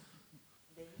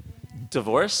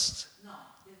 Divorced? No,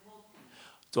 devoted.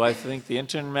 Do I think the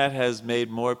internet has made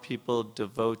more people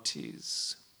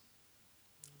devotees?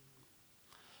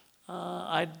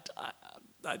 I'd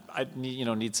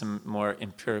need some more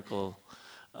empirical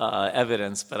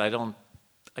evidence, but I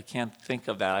can't think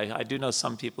of that. I do know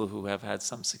some people who have had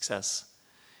some success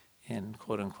in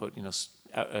quote unquote,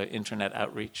 internet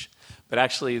outreach. But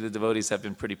actually, the devotees have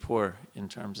been pretty poor in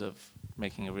terms of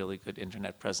making a really good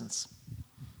internet presence.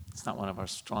 It's not one of our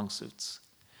strong suits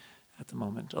at the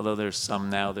moment. Although there's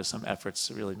some efforts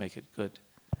to really make it good.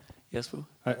 Yes, Boo?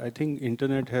 I think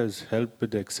internet has helped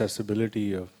with the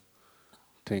accessibility of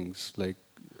things, like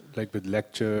with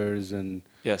lectures and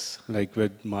Yes. like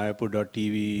with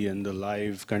Mayapur.tv and the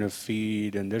live kind of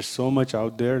feed, and there's so much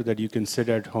out there that you can sit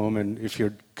at home, and if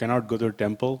you cannot go to a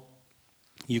temple,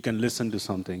 you can listen to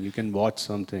something, you can watch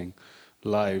something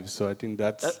live. So I think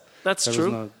that's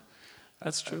true.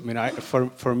 That's true. I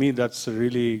mean, for me, that's a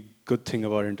really good thing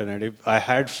about internet. If I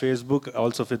had Facebook,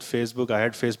 also with Facebook, I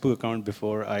had Facebook account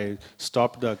before. I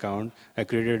stopped the account. I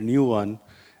created a new one,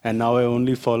 and now I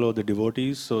only follow the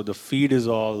devotees. So the feed is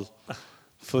all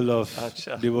full of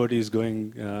devotees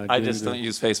going. I just don't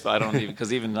use Facebook. I don't even,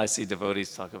 because even I see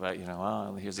devotees talk about,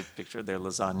 oh, here's a picture of their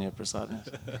lasagna prasad,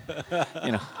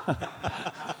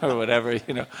 or whatever,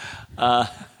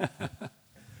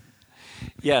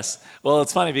 Yes. Well,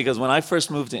 it's funny because when I first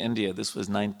moved to India, this was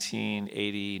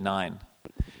 1989,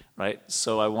 right?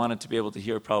 So I wanted to be able to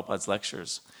hear Prabhupada's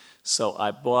lectures. So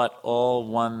I bought all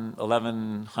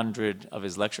 1,100 of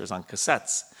his lectures on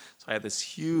cassettes. So I had this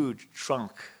huge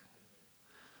trunk,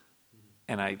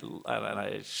 and I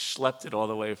schlepped it all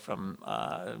the way from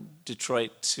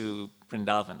Detroit to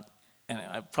Vrindavan, and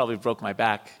I probably broke my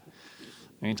back in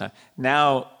the meantime.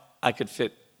 Now I could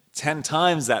fit 10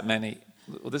 times that many.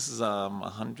 Well, this is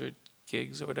 100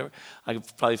 gigs or whatever. I could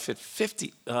probably fit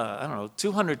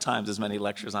 200 times as many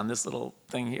lectures on this little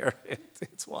thing here.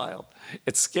 It's wild.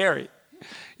 It's scary.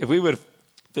 If we would have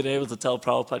been able to tell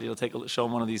Prabhupada, show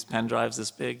him one of these pen drives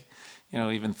this big,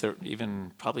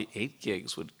 even probably 8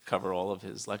 gigs would cover all of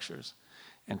his lectures,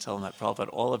 and tell him that, Prabhupada,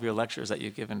 all of your lectures that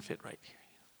you've given fit right here.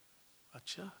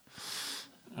 Gotcha.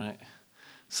 All right.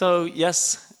 So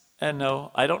yes and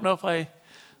no. I don't know if I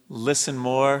listen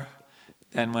more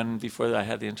than before I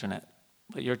had the internet.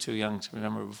 But you're too young to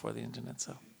remember before the internet,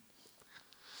 so.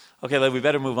 Okay, we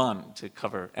better move on to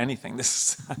cover anything.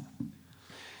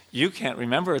 You can't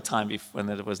remember a time when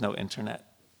there was no internet,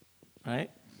 right?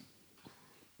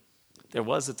 There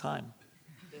was a time.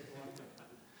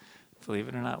 Believe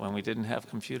it or not, when we didn't have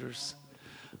computers.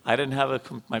 I didn't have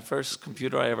my first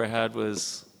computer I ever had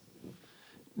was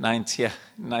long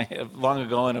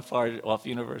ago in a far-off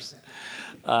universe.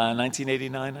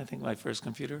 1989, I think, my first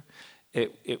computer.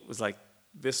 It was like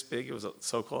this big. It was a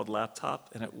so-called laptop,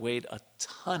 and it weighed a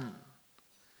ton.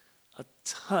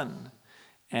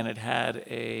 And it had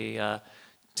a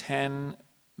 10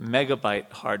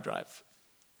 megabyte hard drive.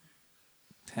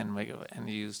 10 megabyte, and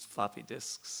you used floppy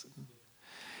disks.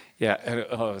 Yeah, and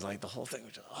it was like the whole thing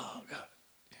was just, oh, God.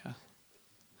 Yeah.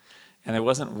 And it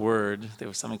wasn't Word. There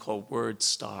was something called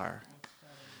WordStar.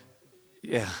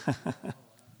 Yeah.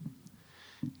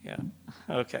 Yeah.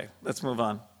 Okay, let's move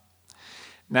on.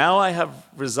 Now I have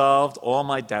resolved all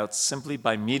my doubts simply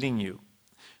by meeting you,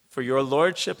 for your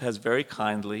lordship has very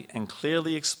kindly and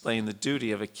clearly explained the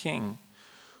duty of a king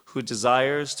who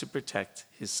desires to protect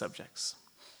his subjects.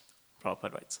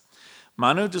 Prabhupada writes,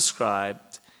 Manu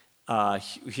described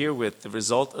herewith the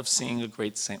result of seeing a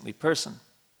great saintly person.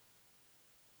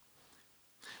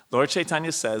 Lord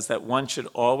Chaitanya says that one should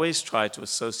always try to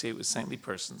associate with saintly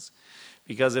persons,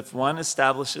 because if one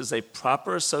establishes a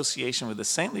proper association with a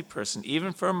saintly person,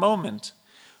 even for a moment,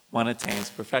 one attains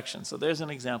perfection. So there's an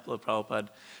example of Prabhupada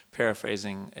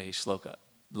paraphrasing a shloka.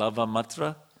 Lava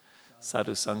matra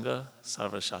sadhu sangha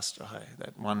sarva shastrahai.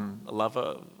 That one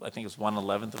lava, I think it's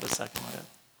 1/11 of a second. Like that.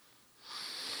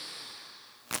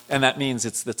 And that means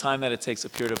it's the time that it takes a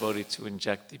pure devotee to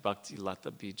inject the bhakti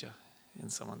lata bija in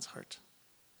someone's heart.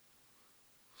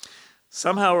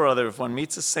 Somehow or other, if one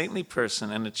meets a saintly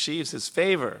person and achieves his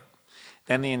favor,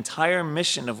 then the entire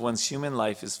mission of one's human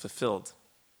life is fulfilled.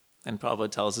 And Prabhupada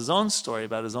tells his own story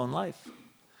about his own life.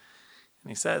 And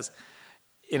he says,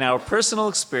 in our personal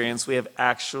experience, we have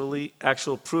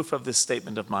actual proof of this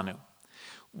statement of Manu.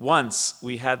 Once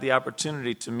we had the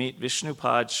opportunity to meet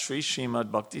Vishnupad Sri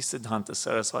Srimad Bhaktisiddhanta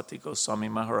Saraswati Goswami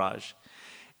Maharaj,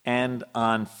 and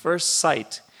on first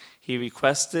sight, he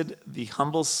requested this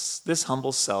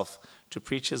humble self to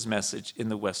preach his message in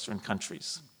the Western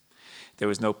countries. There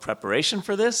was no preparation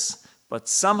for this, but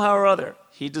somehow or other,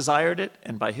 he desired it,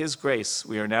 and by his grace,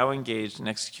 we are now engaged in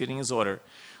executing his order,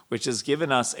 which has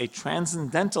given us a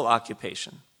transcendental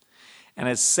occupation. and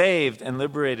has saved and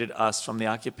liberated us from the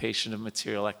occupation of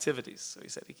material activities. So he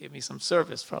said, he gave me some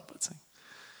service, Prabhupada saying.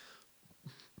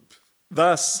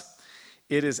 Thus,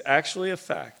 it is actually a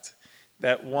fact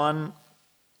that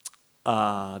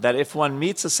that if one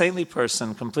meets a saintly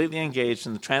person completely engaged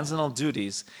in the transcendental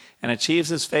duties and achieves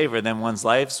his favor, then one's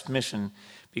life's mission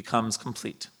becomes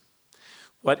complete.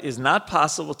 What is not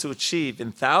possible to achieve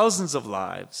in thousands of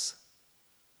lives,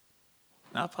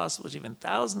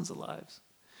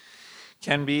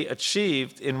 can be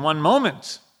achieved in one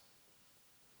moment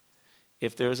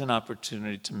if there is an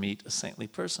opportunity to meet a saintly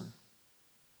person.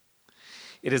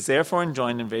 It is therefore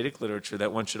enjoined in Vedic literature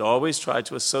that one should always try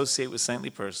to associate with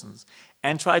saintly persons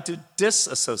and try to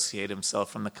disassociate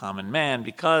himself from the common man,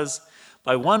 because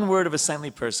by one word of a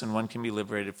saintly person, one can be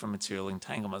liberated from material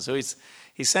entanglement. So he's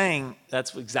saying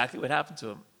that's exactly what happened to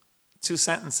him. 2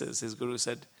 sentences. His guru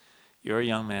said, "You're a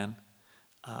young man,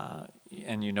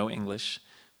 and you know English.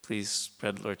 Please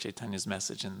spread Lord Chaitanya's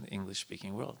message in the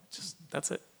English-speaking world." Just, that's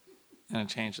it. And it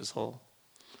changed his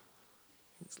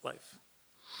life.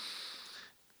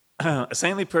 A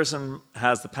saintly person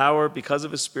has the power, because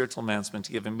of his spiritual advancement,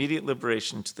 to give immediate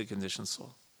liberation to the conditioned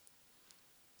soul.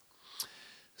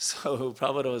 So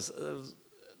Prabhupada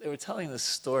they were telling this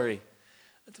story.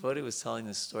 A devotee was telling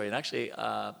this story. And actually,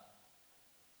 a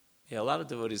lot of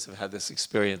devotees have had this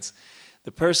experience.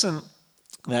 The person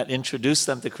that introduced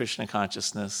them to Krishna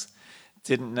consciousness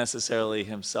didn't necessarily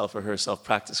himself or herself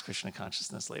practice Krishna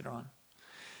consciousness later on.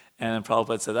 And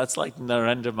Prabhupada said, that's like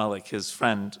Narendra Malik, his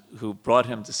friend, who brought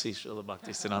him to see Srila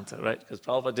Bhaktisiddhanta, right? Because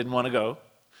Prabhupada didn't want to go.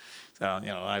 So,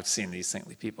 I've seen these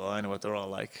saintly people. I know what they're all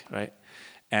like, right?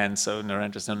 And so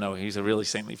Narendra said, no, he's a really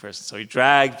saintly person. So he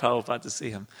dragged Prabhupada to see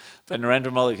him. But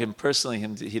Narendra Malik, him personally,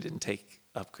 he didn't take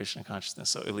up Krishna consciousness,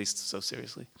 so at least so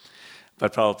seriously.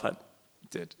 But Prabhupada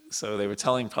did. So they were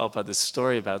telling Prabhupada this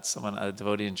story about a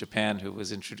devotee in Japan who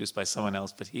was introduced by someone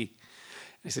else, but he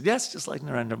said, yes, just like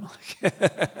Narendra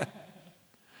Malik.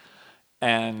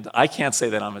 And I can't say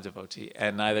that I'm a devotee,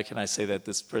 and neither can I say that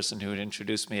this person who had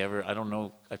introduced me ever, I don't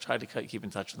know, I tried to keep in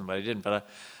touch with him, but I didn't. But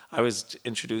I was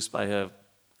introduced by a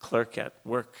clerk at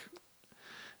work,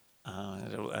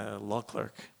 a law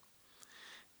clerk.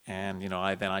 And,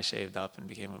 then I shaved up and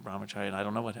became a brahmachari, and I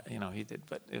don't know what, he did,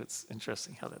 but it's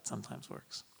interesting how that sometimes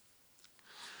works.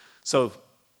 So,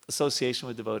 association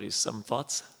with devotees, some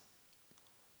thoughts?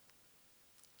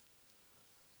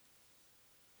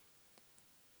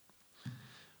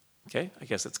 Okay, I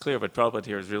guess it's clear, but Prabhupada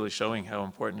here is really showing how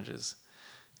important it is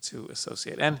to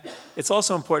associate. And it's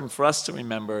also important for us to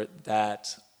remember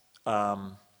that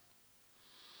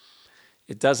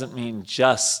it doesn't mean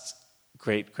just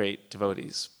great, great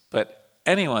devotees, but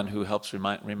anyone who helps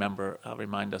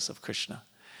remind us of Krishna.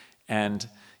 And,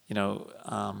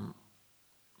 Srila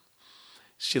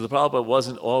Prabhupada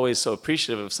wasn't always so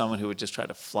appreciative of someone who would just try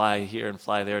to fly here and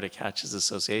fly there to catch his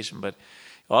association, but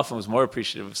often was more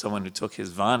appreciative of someone who took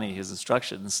his vani, his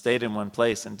instructions, stayed in one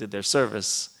place and did their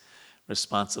service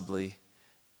responsibly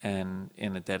and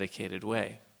in a dedicated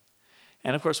way.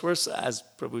 And of course, as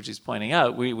Prabhuji's pointing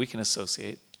out, we can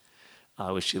associate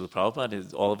with Srila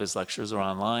Prabhupada. All of his lectures are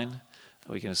online.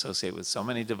 We can associate with so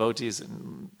many devotees.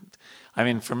 And I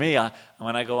mean, for me,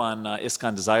 when I go on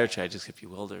ISKCON Desire Tree, I just get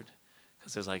bewildered.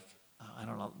 Because there's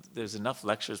there's enough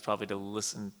lectures probably to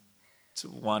listen to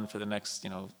one for the next,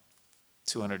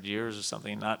 200 years or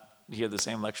something, not hear the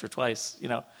same lecture twice,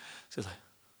 So it's like,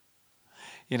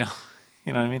 you know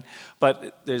what I mean?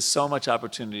 But there's so much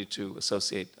opportunity to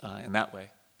associate in that way,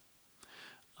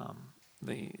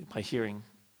 by hearing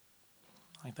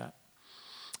like that.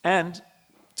 And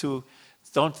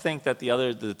don't think that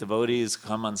the devotees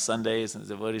come on Sundays and the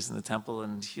devotees in the temple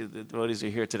and the devotees are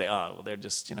here today. Oh, well, they're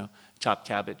just, chopped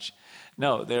cabbage.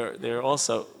 No, they're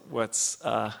also what's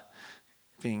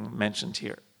being mentioned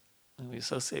here. And we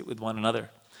associate with one another.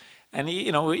 And,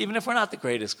 even if we're not the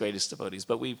greatest devotees,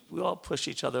 but we all push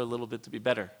each other a little bit to be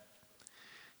better.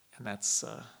 And that's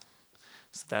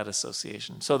that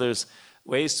association. So there's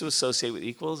ways to associate with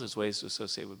equals, there's ways to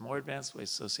associate with more advanced,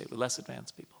 ways to associate with less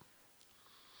advanced people.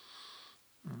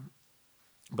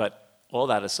 But all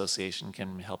that association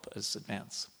can help us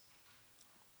advance.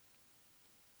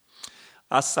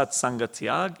 Asat Sangha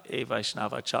Tyag E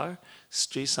Vaishnavachar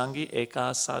Stri Sangi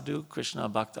Eka Sadhu Krishna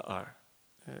Bhakta Ar.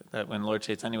 That when Lord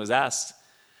Chaitanya was asked,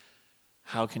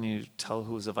 how can you tell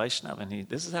who's a Vaishnava? And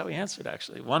this is how he answered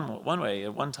actually, one way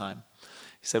at one time.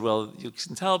 He said, well, you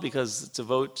can tell because the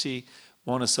devotee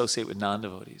won't associate with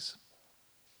non-devotees.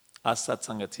 Asat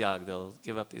Sangha Tyag, they'll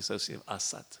give up the association of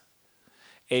Asat.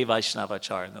 E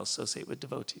Vaishnavachar, and they'll associate with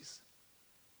devotees.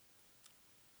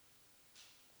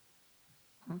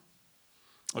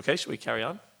 Okay, should we carry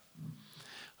on?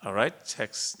 All right,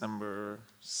 text number,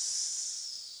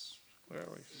 where are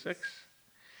we, 6?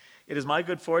 It is my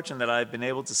good fortune that I have been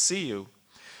able to see you,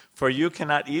 for you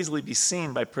cannot easily be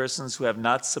seen by persons who have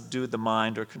not subdued the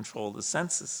mind or controlled the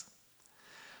senses.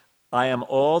 I am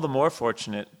all the more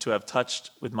fortunate to have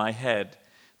touched with my head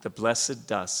the blessed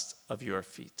dust of your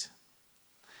feet.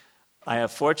 I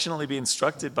have fortunately been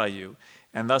instructed by you,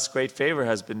 and thus great favor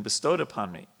has been bestowed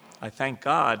upon me. I thank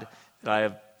God that I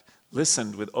have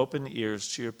listened with open ears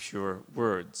to your pure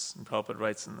words. And Prabhupada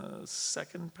writes in the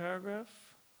second paragraph,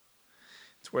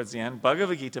 towards the end,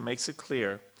 Bhagavad Gita makes it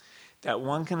clear that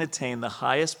one can attain the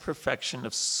highest perfection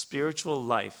of spiritual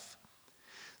life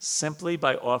simply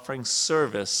by offering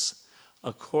service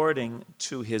according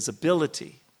to his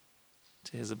ability.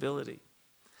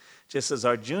 Just as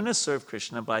Arjuna served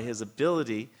Krishna by his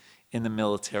ability in the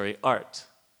military art.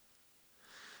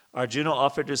 Arjuna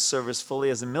offered his service fully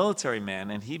as a military man,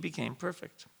 and he became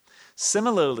perfect.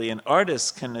 Similarly, an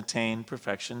artist can attain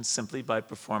perfection simply by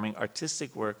performing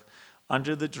artistic work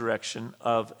under the direction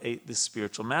of the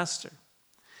spiritual master.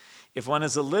 If one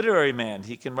is a literary man,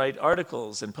 he can write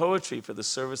articles and poetry for the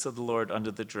service of the Lord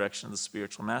under the direction of the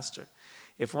spiritual master.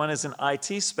 If one is an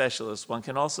IT specialist, one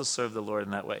can also serve the Lord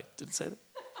in that way. Did it say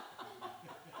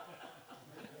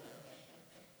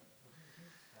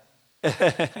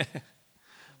that?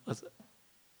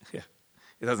 Yeah,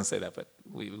 it doesn't say that, but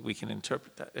we can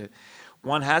interpret that.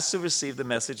 One has to receive the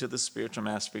message of the spiritual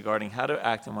master regarding how to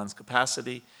act in one's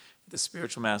capacity. The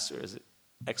spiritual master is an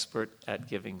expert at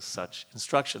giving such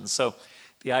instructions. So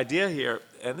the idea here,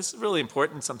 and this is really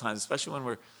important sometimes, especially when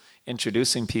we're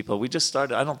introducing people. We just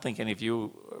started, I don't think any of you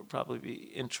will probably be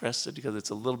interested because it's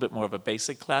a little bit more of a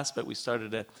basic class, but we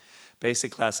started a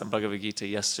basic class on Bhagavad Gita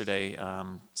yesterday,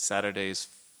 Saturdays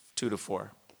 2 to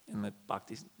 4 in the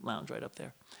Bhakti Lounge right up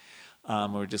there.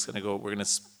 We're going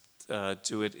to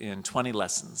do it in 20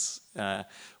 lessons,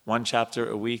 1 chapter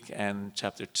a week, and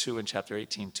chapter 2 and chapter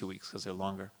 18, 2 weeks because they're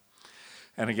longer.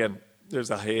 And again, there's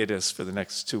a hiatus for the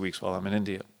next 2 weeks while I'm in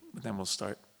India, but then we'll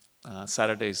start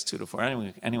Saturdays 2 to 4.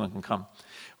 Anyone can come.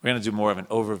 We're going to do more of an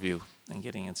overview and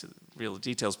getting into the real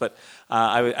details. But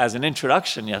as an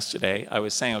introduction yesterday, I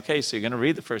was saying, okay, so you're going to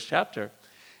read the first chapter,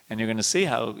 and you're going to see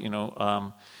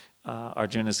how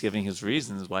Arjuna is giving his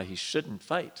reasons why he shouldn't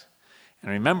fight. And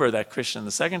remember that Krishna in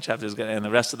the second chapter and the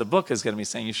rest of the book is going to be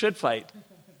saying you should fight.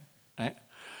 Right?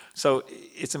 So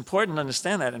it's important to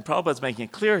understand that, and Prabhupada's making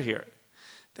it clear here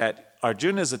that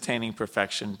Arjuna is attaining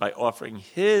perfection by offering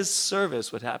his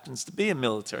service, what happens to be a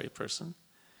military person,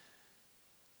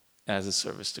 as a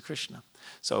service to Krishna.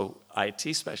 So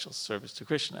IT specialist, service to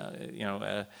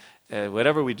Krishna,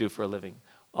 whatever we do for a living,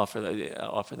 offer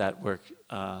that work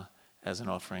as an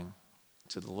offering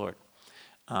to the Lord.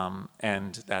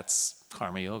 And that's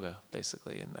karma yoga,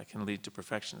 basically, and that can lead to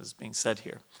perfection, as being said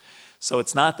here. So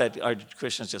it's not that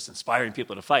Krishna is just inspiring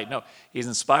people to fight. No, he's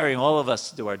inspiring all of us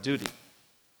to do our duty.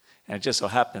 And it just so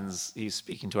happens he's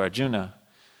speaking to Arjuna,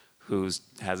 who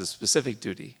has a specific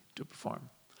duty to perform.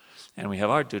 And we have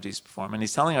our duties to perform. And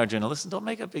he's telling Arjuna, listen, don't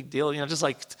make a big deal. Just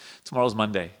like tomorrow's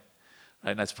Monday.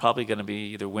 Right? And it's probably going to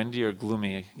be either windy or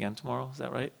gloomy again tomorrow. Is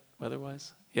that right,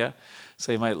 weather-wise? Yeah?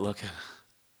 So you might look at,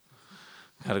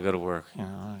 got to go to work.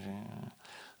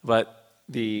 But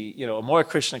a more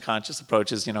Krishna-conscious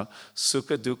approach is,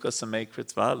 sukha dukkha same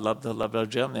kritva, labdha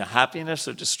labdha, happiness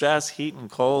or distress, heat and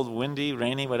cold, windy,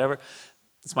 rainy, whatever.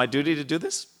 It's my duty to do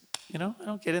this. I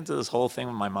don't get into this whole thing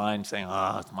with my mind saying,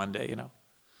 it's Monday,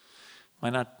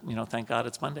 Why not, thank God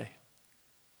it's Monday?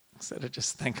 Instead of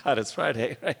just thank God it's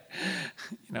Friday, right?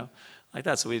 Like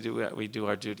that. So we do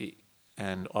our duty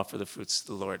and offer the fruits to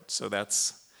the Lord. So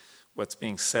that's what's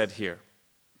being said here.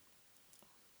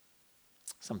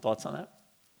 Some thoughts on that?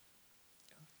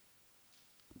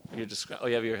 You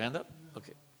have your hand up?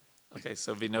 Okay. Okay,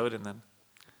 so Vinod and then...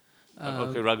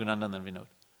 Raghunandan and then Vinod.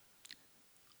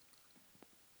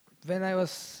 When I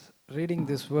was reading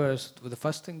this verse, the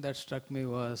first thing that struck me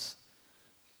was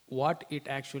what it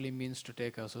actually means to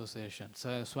take association. So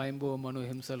Swayambhuva Manu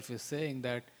himself is saying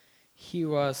that he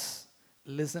was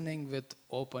listening with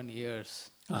open ears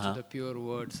to the pure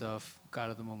words of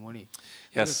Karadama Muni.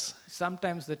 Yes. Because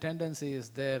sometimes the tendency is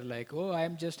there like,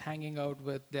 I'm just hanging out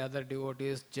with the other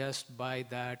devotees, just by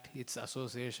that it's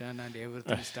association and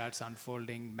everything starts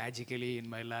unfolding magically in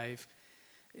my life.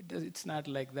 It's not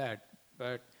like that.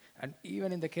 And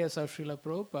even in the case of Srila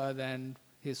Prabhupada and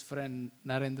his friend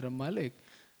Narendra Malik,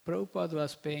 Prabhupada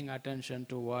was paying attention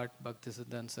to what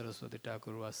Bhaktisiddhanta Saraswati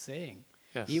Thakur was saying.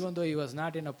 Yes. Even though he was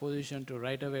not in a position to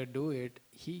right away do it,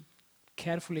 he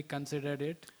carefully considered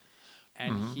it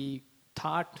and he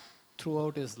thought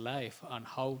throughout his life on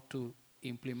how to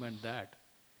implement that.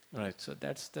 Right. So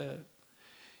that's the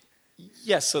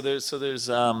Yes, so there's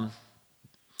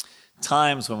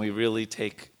times when we really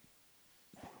take.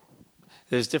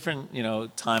 There's different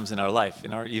times in our life,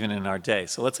 even in our day.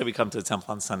 So let's say we come to the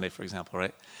temple on Sunday, for example,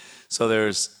 right? So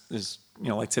there's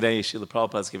like today, Srila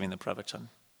Prabhupada is giving the pravachan,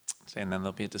 and then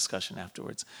there'll be a discussion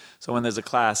afterwards. So when there's a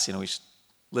class, we should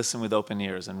listen with open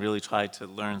ears and really try to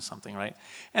learn something, right?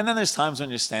 And then there's times when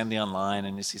you're standing online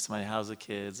and you see somebody, how's the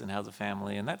kids and how's the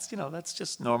family, and that's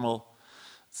just normal.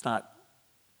 It's not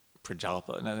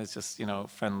prajalpa, and it's just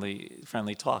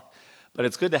friendly talk. But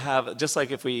it's good to have, just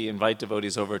like if we invite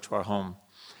devotees over to our home,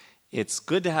 it's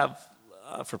good to have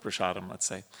for prasadam, let's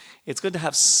say, it's good to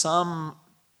have some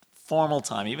formal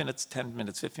time, even if it's 10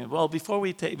 minutes, 15 minutes. Well, before we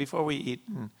eat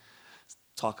and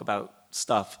talk about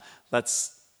stuff,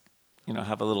 let's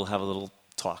have a little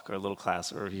talk or a little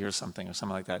class or hear something or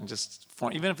something like that, and just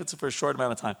even if it's for a short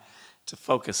amount of time, to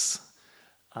focus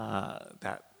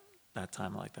that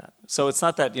time like that. So it's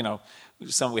not that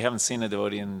we haven't seen a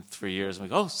devotee in 3 years and we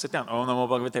go, oh, sit down, Om Namo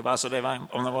Bhagavate Vasudevaya,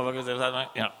 Om Namo Bhagavate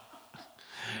Vasudevaya,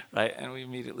 right? And we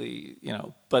immediately,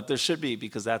 but there should be,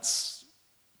 because that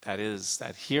is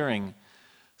that hearing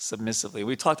submissively.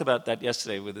 We talked about that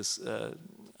yesterday with this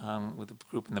with the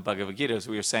group in the Bhagavad Gita. So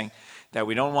we were saying that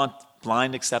we don't want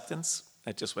blind acceptance,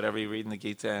 that just whatever you read in the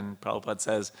Gita and Prabhupada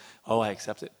says, oh, I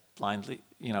accept it blindly.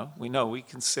 We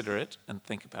consider it and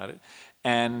think about it.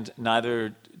 And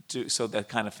neither so that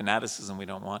kind of fanaticism we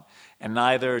don't want. And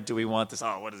neither do we want this,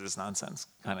 oh, what is this nonsense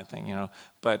kind of thing,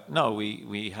 But no,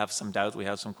 we have some doubt, we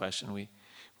have some question, we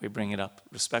bring it up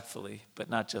respectfully, but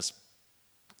not just,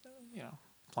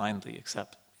 blindly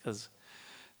accept. Because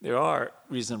there are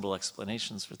reasonable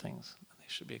explanations for things, and they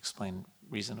should be explained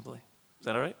reasonably. Is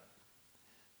that all right?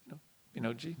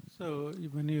 Vinodji? So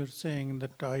when you're saying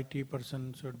that the IT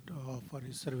person should offer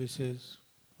his services,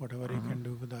 whatever he can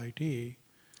do with the IT,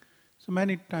 so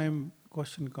many time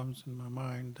question comes in my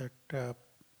mind that,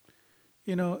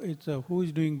 it's who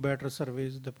is doing better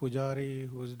service, the pujari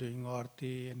who's doing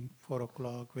arti and 4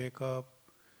 o'clock wake up,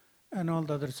 and on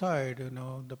the other side,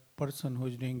 the person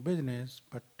who's doing business,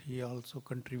 but he also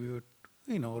contribute,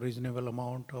 reasonable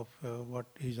amount of what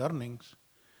his earnings.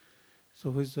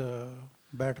 So who's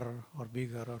better or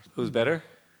bigger? Or Who's better?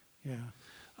 Yeah.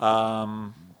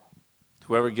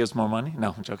 Whoever gives more money?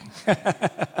 No, I'm joking.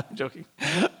 I'm joking.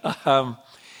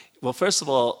 Well, first of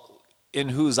all, in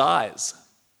whose eyes?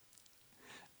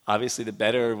 Obviously, the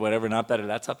better, whatever, not better,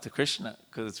 that's up to Krishna,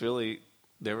 because it's really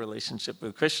their relationship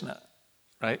with Krishna,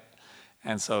 right?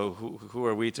 And so who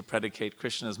are we to predicate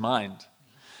Krishna's mind?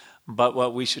 But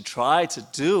what we should try to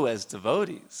do as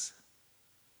devotees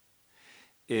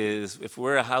is, if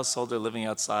we're a householder living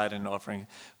outside and offering,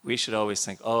 we should always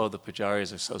think, oh, the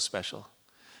pujaris are so special.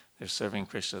 They're serving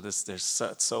Krishna. They're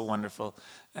so wonderful.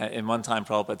 In one time,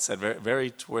 Prabhupada said,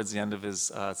 very towards the end of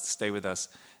his stay with us,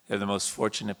 they're the most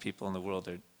fortunate people in the world.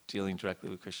 They're dealing directly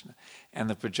with Krishna. And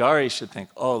the pujari should think,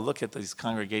 oh, look at these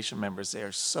congregation members. They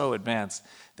are so advanced.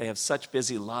 They have such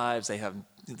busy lives. They have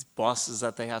these bosses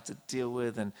that they have to deal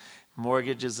with and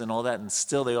mortgages and all that, and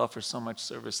still they offer so much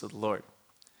service to the Lord.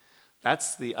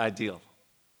 That's the ideal,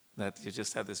 that you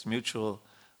just have this mutual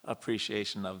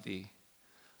appreciation of the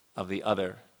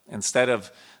other, instead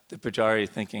of the pujari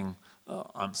thinking, oh,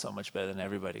 I'm so much better than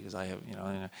everybody because I have,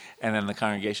 and then the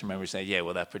congregation members say, yeah,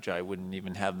 well, that pujari wouldn't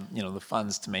even have, the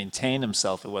funds to maintain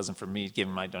himself if it wasn't for me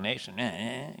giving my donation.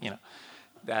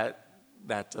 That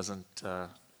doesn't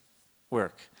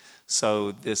work.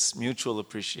 So this mutual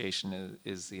appreciation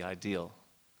is the ideal.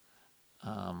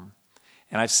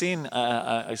 And I've seen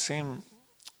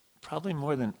probably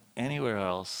more than anywhere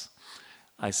else,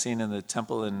 I've seen in the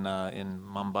temple in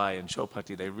Mumbai, in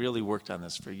Chowpatty, they really worked on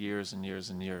this for years and years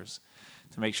and years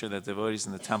to make sure that devotees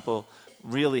in the temple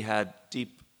really had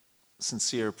deep,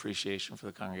 sincere appreciation for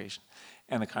the congregation,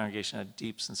 and the congregation had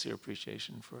deep, sincere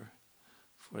appreciation for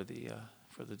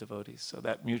the devotees. So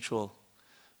that mutual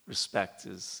respect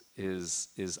is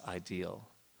ideal.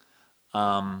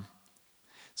 So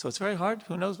it's very hard.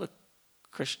 Who knows what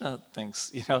Krishna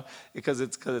thinks? Because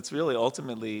it's really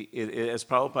ultimately, as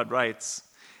Prabhupada writes.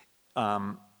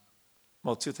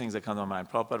 Well, two things that come to my mind.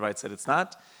 Prabhupada writes that it's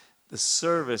not the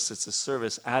service, it's a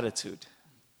service attitude.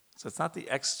 So it's not the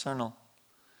external,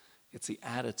 it's the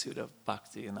attitude of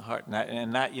bhakti in the heart.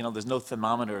 And that there's no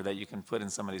thermometer that you can put in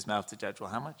somebody's mouth to judge, well,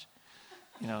 how much?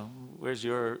 Where's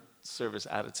your service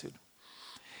attitude?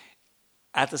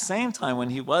 At the same time, when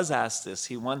he was asked this,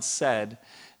 he once said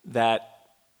that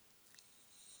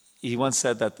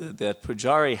the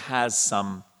pujari has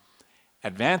some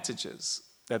advantages.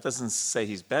 That doesn't say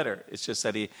he's better. It's just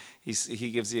that he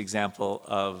gives the example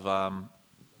of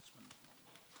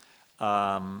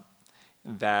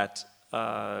that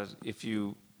if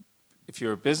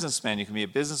you're a businessman, you can be a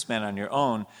businessman on your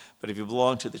own, but if you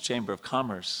belong to the Chamber of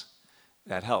Commerce,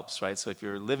 that helps, right? So if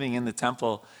you're living in the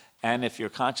temple, and if your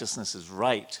consciousness is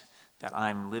right, that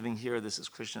I'm living here, this is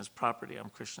Krishna's property, I'm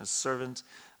Krishna's servant,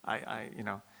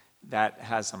 that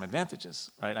has some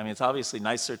advantages, right? I mean, it's obviously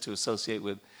nicer to associate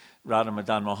with Radha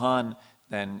Madan Mohan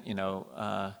than,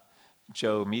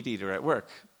 Joe Meat Eater at work,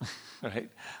 right?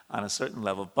 On a certain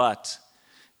level, but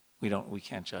we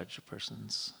can't judge a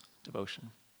person's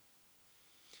devotion.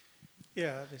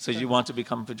 Yeah. So you want to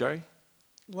become Pujari?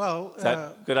 Well, Is that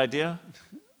a good idea?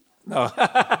 No.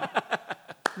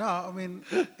 no, I mean,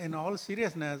 in all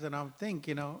seriousness, and I'm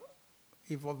thinking,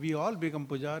 if we all become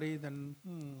pujari, then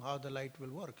how the light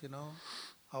will work,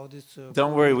 how this.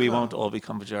 Don't worry, we won't all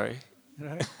become Pujari.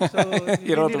 Right. So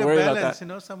You don't have to worry about balance,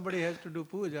 that. Somebody has to do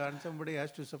puja and somebody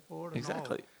has to support.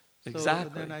 Exactly. And all.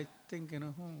 Exactly. So then I think,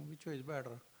 which way is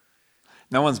better?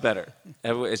 No one's better.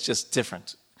 It's just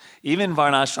different. Even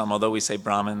Varnashram, although we say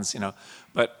Brahmins,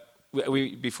 but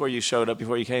we before you showed up,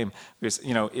 before you came, which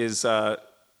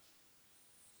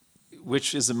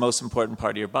is the most important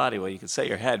part of your body? Well, you could say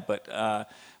your head, but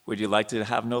would you like to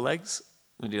have no legs?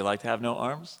 Would you like to have no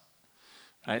arms?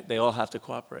 Right? They all have to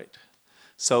cooperate.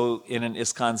 So in an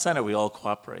ISKCON center, we all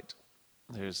cooperate.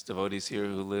 There's devotees here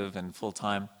who live in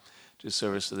full-time do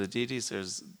service to the deities.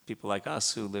 There's people like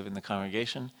us who live in the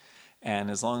congregation.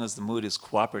 And as long as the mood is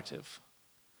cooperative,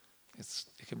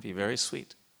 it can be very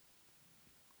sweet.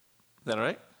 Is that all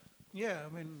right? Yeah, I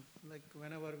mean, like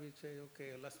whenever we say,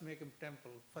 okay, let's make a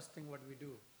temple, first thing what we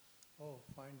do,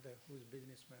 find who's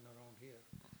businessman around here,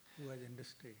 who has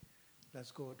industry.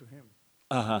 Let's go to him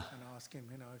and ask him,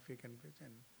 if he can pitch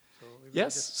in.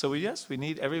 So We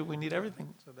need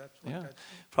everything. So that's what Yeah. I think.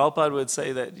 Prabhupada would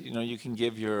say that you can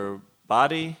give your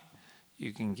body,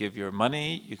 you can give your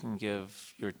money, you can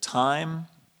give your time.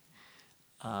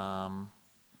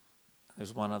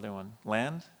 There's one other one,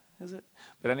 land, is it?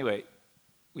 But anyway,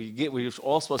 we're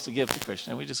all supposed to give to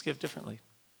Krishna, and we just give differently.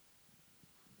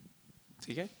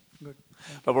 Okay? Good.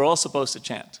 But we're all supposed to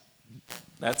chant.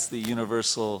 That's the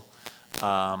universal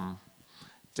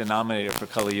denominator for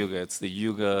Kali Yuga. It's the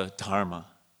Yuga Dharma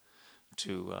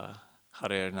to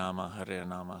Hare Nama, Hare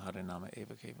Nama, Hare Nama,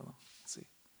 Eva Kevalam. Let's see.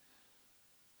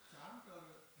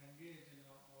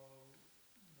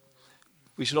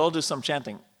 We should all do some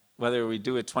chanting. Whether we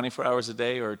do it 24 hours a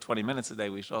day or 20 minutes a day,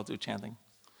 we should all do chanting.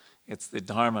 It's the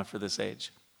Dharma for this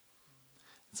age.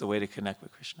 It's a way to connect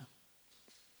with Krishna.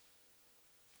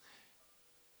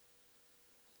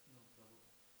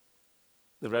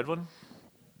 The red one?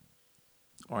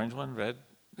 Orange one? Red?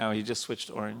 No, he just switched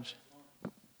to orange.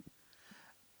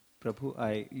 Prabhu,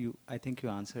 I think you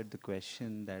answered the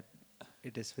question that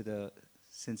it is with a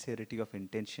sincerity of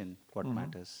intention what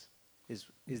matters, is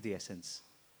the essence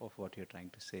of what you're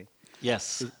trying to say.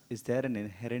 Yes. Is there an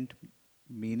inherent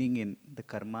meaning in the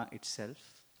karma itself?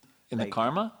 In the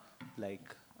karma?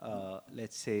 Like,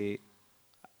 let's say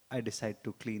I decide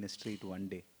to clean a street one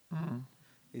day.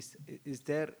 Is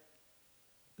there,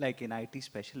 like an IT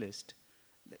specialist,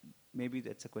 maybe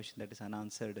that's a question that is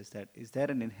unanswered, is there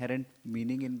an inherent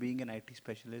meaning in being an IT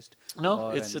specialist?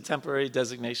 No, it's a temporary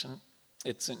designation.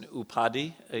 It's an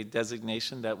upadhi, a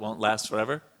designation that won't last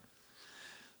forever.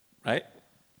 Right?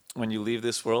 When you leave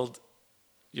this world,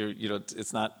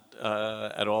 it's not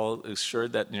at all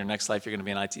assured that in your next life you're going to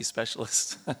be an IT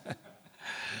specialist.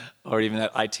 Or even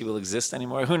that IT will exist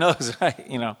anymore. Who knows, right?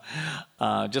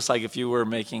 Just like if you were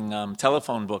making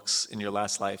telephone books in your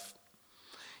last life,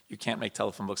 you can't make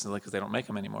telephone books because they don't make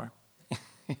them anymore.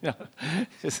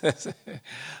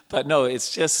 But no,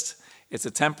 it's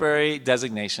a temporary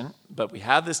designation, but we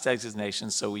have this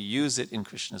designation, so we use it in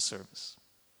Krishna's service.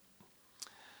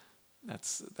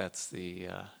 That's the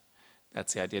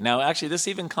idea. Now, actually, this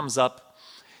even comes up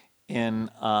in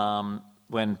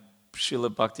when Srila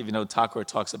Bhaktivinoda Thakur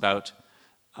talks about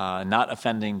not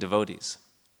offending devotees,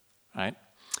 right?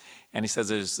 And he says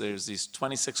there's these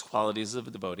 26 qualities of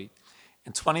a devotee,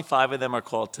 and 25 of them are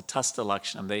called tatastha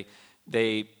lakshanam.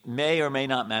 They may or may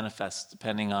not manifest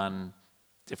depending on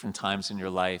different times in your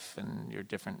life and your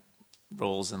different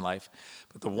roles in life.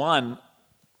 But the one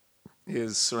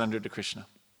is surrender to Krishna.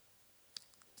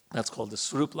 That's called the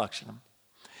Swarup Lakshanam.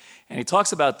 And he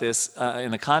talks about this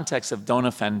in the context of don't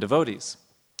offend devotees.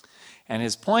 And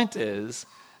his point is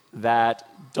that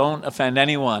don't offend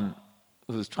anyone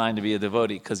who's trying to be a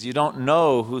devotee, because you don't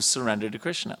know who's surrendered to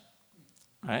Krishna,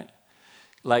 right?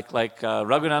 Like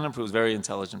Raghunandan Prabhu is a very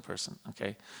intelligent person,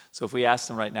 okay? So if we asked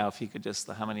him right now if he could just,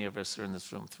 how many of us are in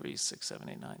this room? 3, 6, 7,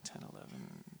 8, 9, 10, 11,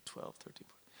 12, 13, 14.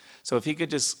 So if he could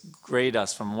just grade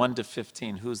us from 1 to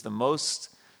 15, who's the most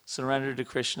surrendered to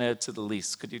Krishna to the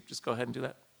least? Could you just go ahead and do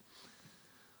that?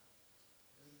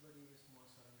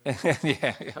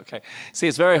 Yeah, okay. See,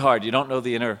 it's very hard. You don't know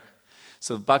the inner.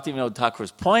 So Bhaktivinoda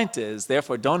Thakur's point is,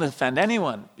 therefore, don't offend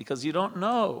anyone, because you don't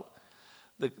know.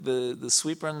 The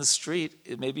sweeper in the street,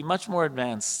 it may be much more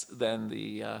advanced than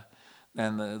the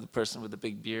person with the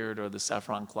big beard or the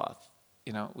saffron cloth.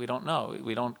 You know, we don't know.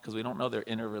 Because we don't know their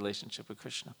inner relationship with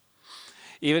Krishna.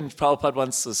 Even Prabhupada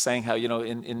once was saying how,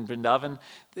 in Vrindavan,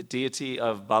 the deity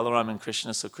of Balaram and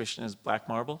Krishna, so Krishna is black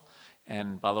marble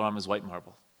and Balaram is white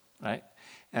marble, right?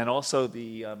 And also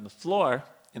the floor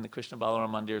in the Krishna Balaram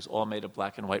Mandir is all made of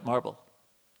black and white marble,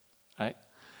 right?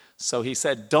 So he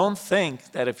said, don't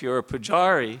think that if you're a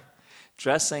pujari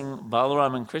dressing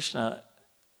Balaram and Krishna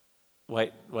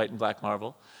white and black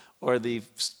marble, or the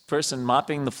person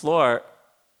mopping the floor,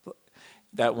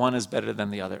 that one is better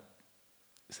than the other.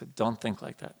 He said, don't think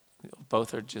like that.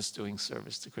 Both are just doing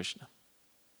service to Krishna.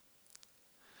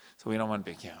 So we don't want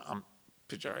to be, I'm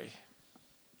pujari.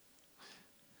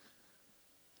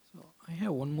 So I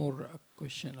have one more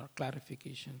question or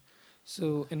clarification.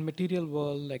 So in material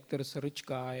world, like there is a rich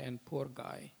guy and poor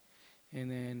guy, and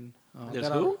then There's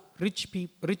there who? are rich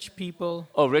people.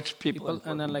 Oh, rich people.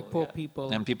 And then like poor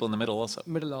people. And people in the middle also.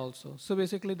 Middle also. So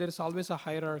basically, there is always a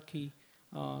hierarchy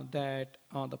that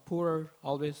the poor are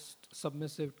always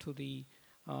submissive to the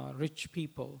rich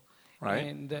people. Right.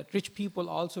 And that rich people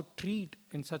also treat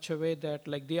in such a way that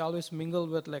like they always mingle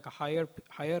with like a higher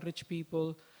rich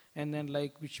people, and then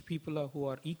like rich people who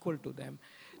are equal to them.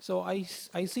 So I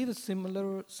see the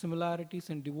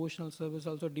similarities in devotional service.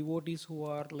 Also, devotees who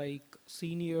are like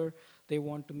senior, they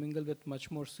want to mingle with much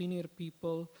more senior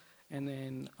people, and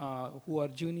then who are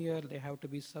junior, they have to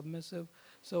be submissive.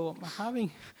 So having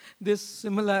these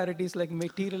similarities like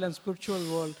material and spiritual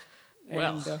world,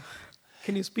 and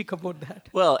can you speak about that?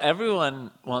 Well,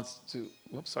 everyone wants to.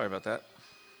 Whoops, sorry about that.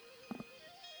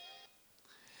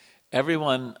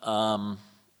 Everyone.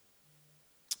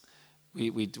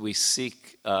 We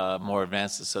seek more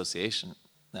advanced association.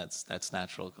 That's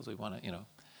natural because we want to,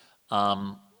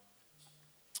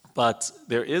 But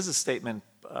there is a statement,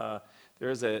 there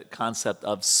is a concept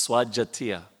of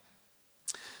swajatiya.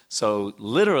 So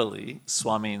literally,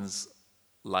 swa means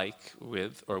like,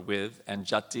 with, and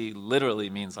jati literally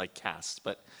means like caste.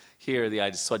 But here the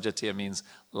idea swajatiya means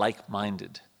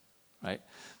like-minded, right?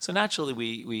 So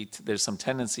naturally, there's some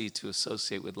tendency to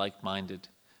associate with like-minded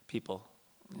people.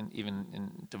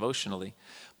 Even devotionally.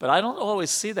 But I don't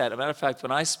always see that. As a matter of fact,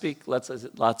 when I speak lots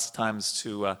of times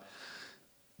to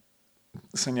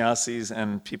sannyasis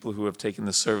and people who have taken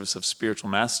the service of spiritual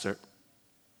master,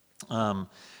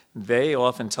 they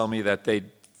often tell me that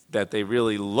they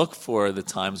really look for the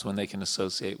times when they can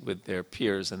associate with their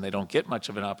peers, and they don't get much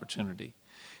of an opportunity.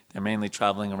 They're mainly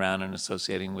traveling around and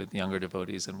associating with younger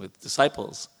devotees and with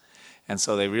disciples. And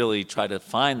so they really try to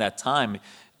find that time.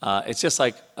 It's just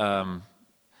like...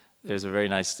 there's a very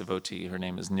nice devotee, her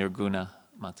name is Nirguna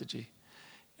Mataji,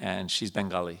 and she's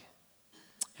Bengali.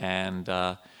 And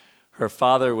her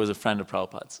father was a friend of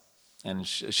Prabhupada's, and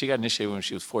she got initiated when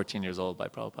she was 14 years old by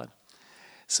Prabhupada.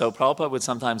 So Prabhupada would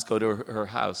sometimes go to her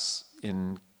house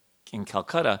in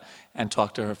Calcutta and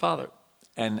talk to her father.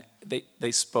 And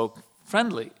they spoke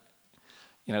friendly,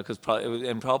 because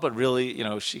Prabhupada really,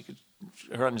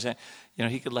 her understanding,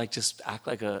 he could like just act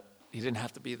like he didn't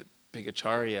have to be the big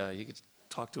acharya, he could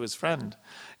talk to his friend.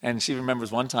 And she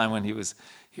remembers one time when he was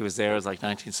there, it was like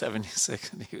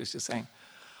 1976, and he was just saying,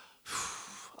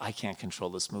 I can't control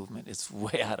this movement. It's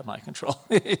way out of my control,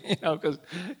 because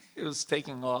it was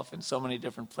taking off in so many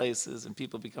different places and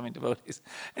people becoming devotees.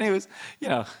 And he was,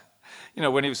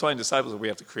 when he was talking to disciples, we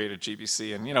have to create a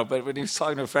GBC, and but when he was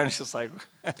talking to a friend, it's just like,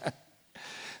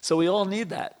 so we all need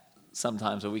that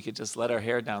sometimes, where we could just let our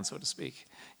hair down, so to speak,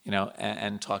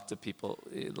 and talk to people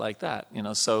like that,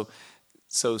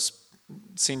 So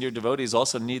senior devotees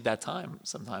also need that time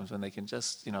sometimes when they can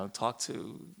just, talk to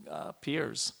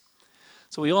peers.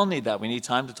 So we all need that. We need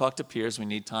time to talk to peers. We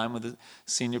need time with the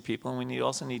senior people, and we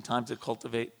also need time to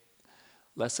cultivate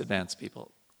less advanced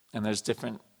people. And there's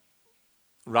different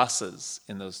rasas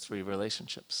in those three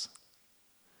relationships,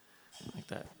 like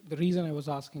that. The reason I was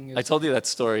asking is... I told you that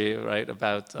story, right,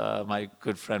 about my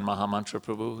good friend Mahamantra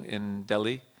Prabhu in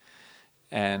Delhi.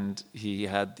 And he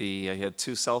had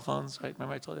two cell phones, right?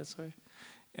 Remember I told you that story?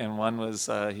 And one was,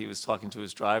 he was talking to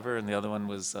his driver, and the other one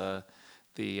was the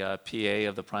PA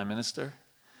of the Prime Minister,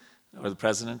 or the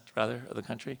President, rather, of the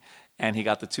country. And he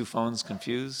got the two phones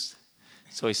confused.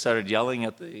 So he started yelling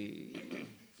at the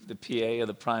the PA of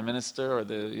the prime minister or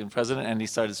the president, and he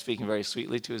started speaking very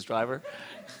sweetly to his driver.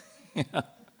 You know?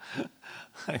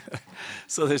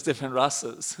 So there's different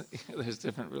rasas, there's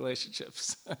different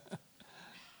relationships.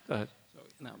 Go ahead. So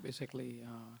now, basically,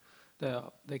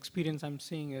 the experience I'm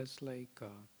seeing is like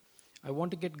I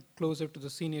want to get closer to the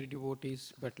senior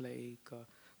devotees, but like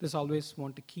this always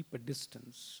want to keep a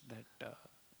distance that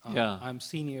Yeah. I'm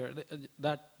senior.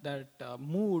 That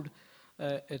mood,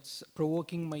 it's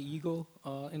provoking my ego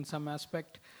in some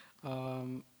aspect.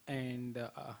 And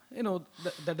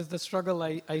that is the struggle.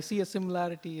 I see a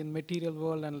similarity in material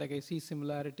world, and like I see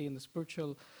similarity in the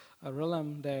spiritual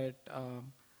realm that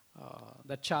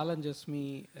challenges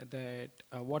me, that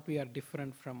what we are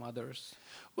different from others.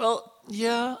 Well,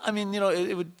 yeah, I mean,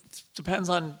 it would depends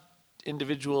on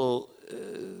individual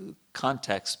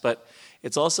context, but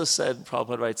it's also said,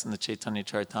 Prabhupada writes in the Chaitanya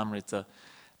Charitamrita,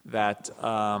 that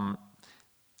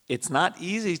it's not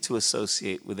easy to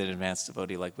associate with an advanced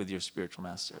devotee, like with your spiritual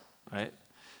master, right?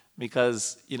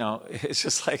 Because, it's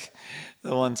just like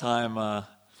the one time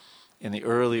in the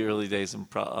early days in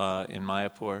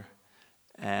Mayapur,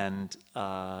 and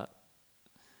there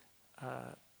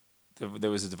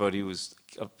was a devotee who was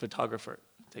a photographer,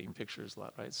 taking pictures a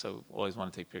lot, right? So always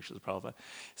want to take pictures of Prabhupada.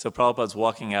 So Prabhupada's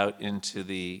walking out into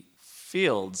the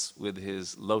fields with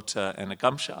his lota and a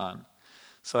gamsha on.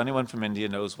 So anyone from India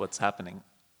knows what's happening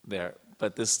there.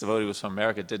 But this devotee was from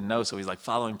America, didn't know, so he's like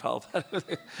following Prabhupada with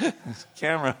his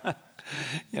camera,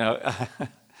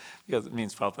 because it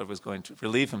means Prabhupada was going to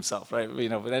relieve himself, right?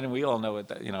 But then we all know it,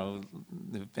 that,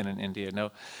 who've been in India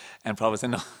know. And Prabhupada said,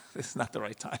 no, this is not the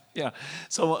right time.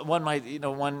 So one might,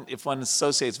 if one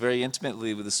associates very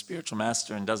intimately with a spiritual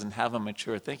master and doesn't have a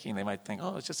mature thinking, they might think,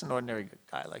 oh, it's just an ordinary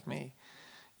guy like me,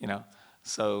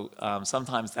 So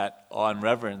sometimes that awe and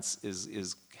reverence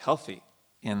is healthy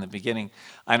in the beginning.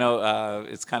 I know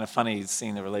it's kind of funny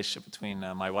seeing the relationship between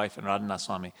my wife and Radhanath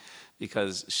Swami,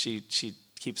 because she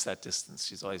keeps that distance.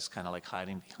 She's always kind of like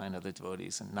hiding behind other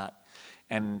devotees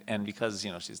and because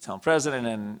she's town president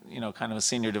and kind of a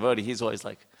senior devotee, he's always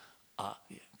like,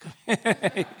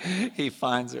 yeah. He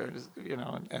finds her,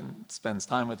 and spends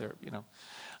time with her,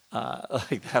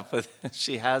 like that. But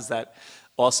she has that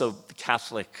also the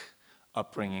Catholic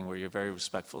upbringing where you're very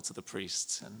respectful to the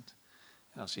priests, and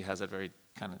she has that very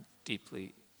kind of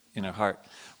deeply in her heart.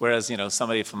 Whereas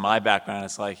somebody from my background,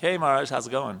 it's like, hey Maharaj, how's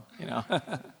it going?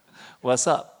 What's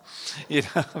up?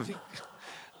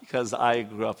 Because I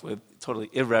grew up with totally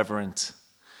irreverent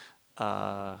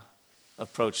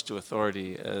approach to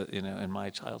authority, in my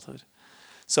childhood.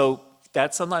 So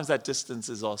sometimes that distance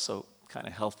is also kind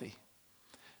of healthy,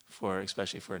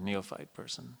 especially for a neophyte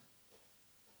person.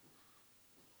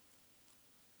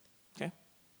 Okay.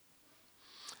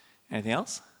 Anything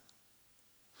else?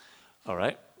 All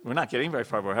right. We're not getting very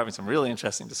far, but we're having some really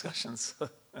interesting discussions.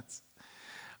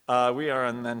 We are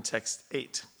on then text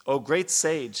 8. O great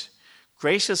sage,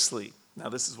 graciously, now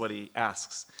this is what he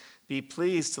asks, be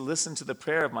pleased to listen to the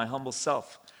prayer of my humble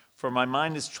self, for my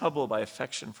mind is troubled by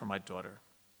affection for my daughter.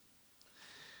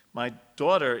 My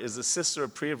daughter is the sister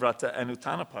of Priyavrata and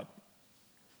Uttanapad.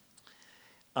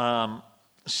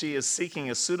 She is seeking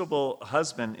a suitable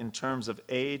husband in terms of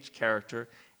age, character,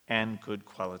 and good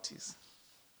qualities.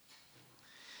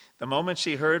 The moment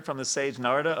she heard from the sage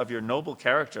Narada of your noble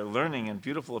character, learning, and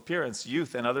beautiful appearance,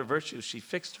 youth, and other virtues, she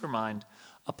fixed her mind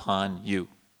upon you.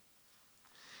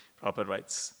 Prabhupada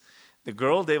writes, the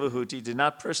girl Devahuti did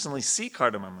not personally see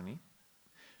Kardama Muni,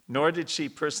 nor did she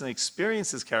personally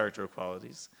experience his character or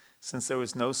qualities, since there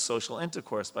was no social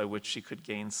intercourse by which she could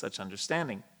gain such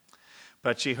understanding.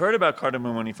 But she heard about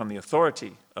Kardama Muni from the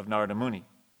authority of Narada Muni.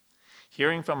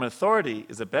 Hearing from an authority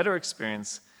is a better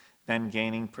experience than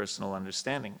gaining personal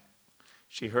understanding.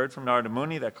 She heard from Narada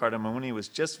Muni that Kardama Muni was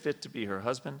just fit to be her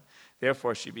husband.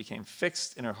 Therefore, she became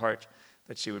fixed in her heart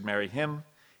that she would marry him,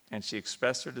 and she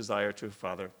expressed her desire to her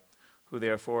father, who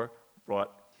therefore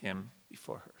brought him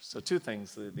before her. So two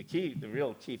things. The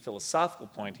real key philosophical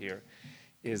point here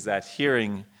is that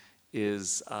hearing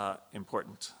is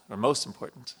important, or most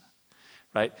important,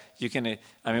 right?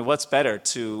 What's better,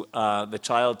 to the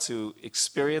child to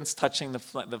experience touching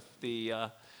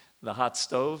the hot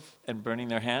stove and burning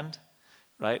their hand,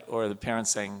 right? Or the parents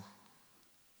saying,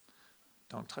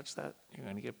 don't touch that, you're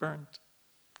going to get burned,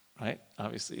 right?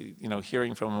 Obviously,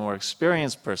 hearing from a more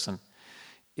experienced person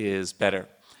is better.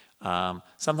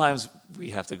 Sometimes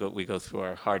we go through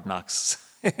our hard knocks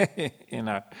in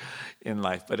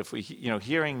life, but if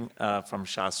hearing from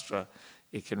Shastra,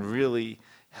 it can really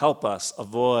help us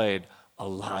avoid a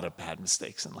lot of bad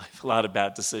mistakes in life, a lot of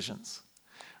bad decisions,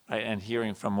 right? And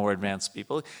hearing from more advanced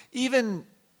people, even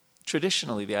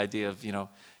traditionally, the idea of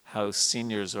how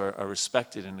seniors are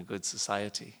respected in a good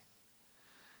society.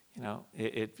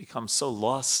 It becomes so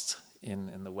lost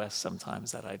in the West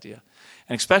sometimes, that idea.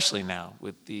 And especially now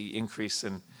with the increase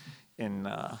in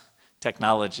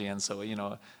technology. And so,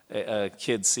 a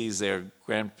kid sees their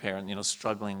grandparent,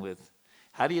 struggling with,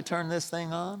 how do you turn this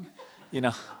thing on?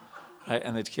 Right?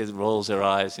 And the kid rolls their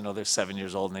eyes, they're 7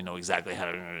 years old and they know exactly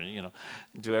how to,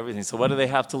 do everything. So what do they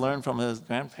have to learn from his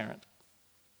grandparent?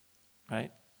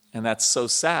 Right? And that's so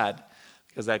sad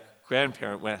because that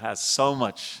grandparent has so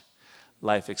much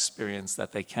life experience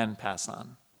that they can pass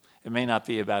on. It may not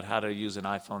be about how to use an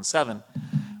iPhone 7,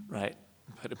 right?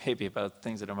 But it may be about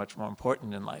things that are much more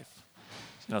important in life.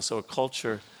 So a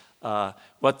culture, in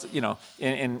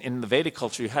the Vedic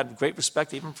culture, you had great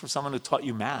respect even for someone who taught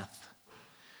you math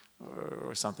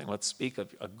or something. Let's speak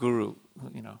of a guru,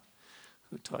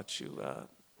 who taught you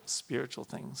spiritual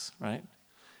things, right?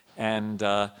 And,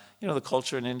 the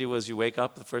culture in India was you wake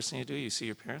up, the first thing you do, you see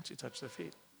your parents, you touch their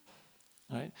feet,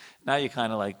 right? Now you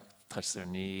kind of like touch their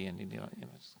knee and,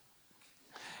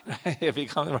 it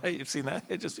becomes, right, you've seen that?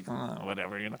 It just becomes,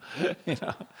 whatever,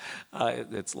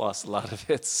 it's lost a lot of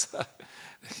its,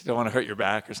 you don't want to hurt your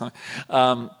back or something.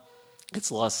 It's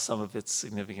lost some of its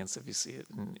significance if you see it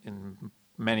in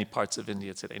many parts of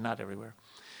India today, not everywhere.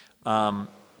 But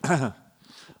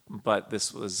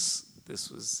this was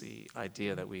the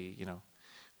idea that we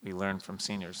learned from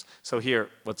seniors. So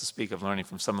here, what to speak of learning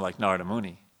from someone like Narada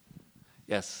Muni?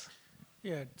 Yes?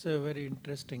 Yeah, it's a very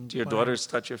interesting Do your point. daughters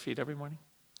touch your feet every morning?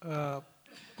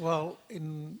 Well,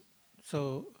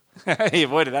 He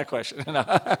avoided that question.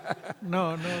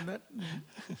 no,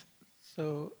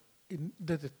 so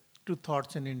there's two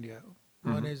thoughts in India.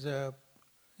 One is your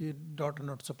daughter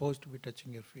not supposed to be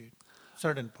touching your feet,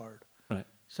 certain part. Right.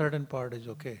 Certain part is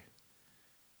okay.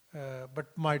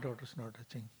 But my daughter's not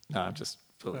touching. No, I'm just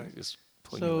pulling Right. you.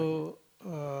 So,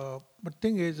 but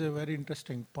thing is a very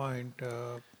interesting point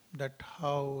that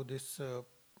how this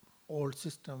old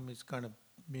system is kind of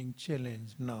being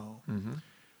challenged now,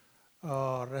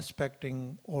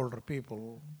 respecting older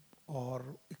people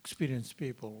or experienced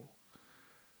people.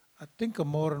 I think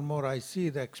more and more I see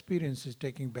the experience is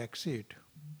taking back seat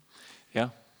Yeah.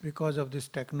 because of this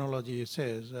technology. It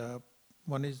says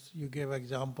one is you gave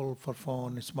example for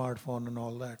phone, smartphone, and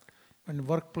all that. In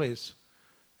workplace,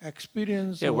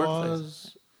 experience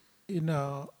was in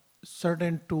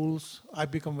certain tools. I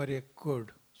become very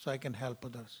good, so I can help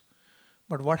others.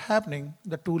 But what happening?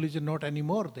 The tool is not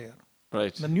anymore there.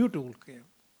 Right. The new tool came,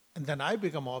 and then I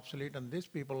become obsolete, and these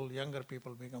people, younger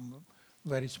people, become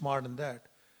very smart in that.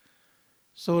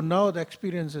 So now the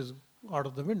experience is out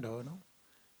of the window,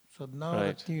 So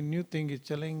now the new thing is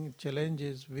challenge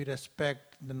is we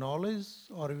respect the knowledge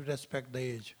or we respect the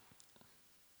age.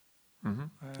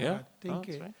 Yeah. I think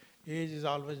that's right. age is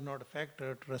always not a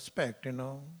factor to respect,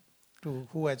 to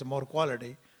who has more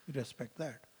quality, we respect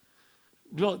that.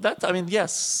 Well,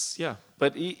 yes, yeah.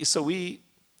 But so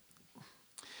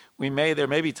there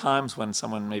may be times when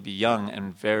someone may be young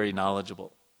and very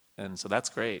knowledgeable, and so that's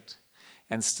great.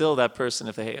 And still that person,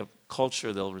 if they have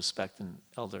culture, they'll respect an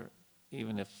elder,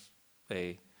 even if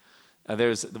they,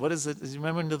 what is it, do you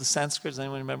remember into the Sanskrit? Does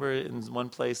anyone remember in one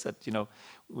place that,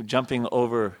 jumping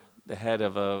over the head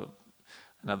of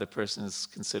another person is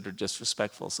considered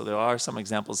disrespectful? So there are some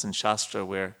examples in Shastra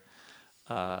where,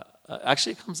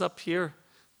 actually it comes up here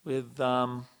with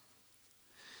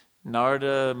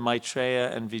Narada,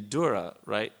 Maitreya, and Vidura,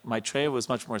 right? Maitreya was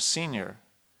much more senior,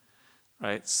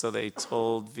 right? So they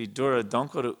told Vidura,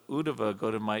 don't go to Uddhava,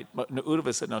 go to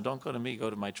Uddhava said, no, don't go to me, go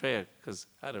to Maitreya, because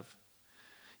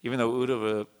even though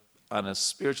Uddhava on a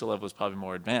spiritual level was probably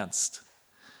more advanced,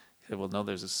 he said, well, no,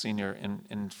 there's a senior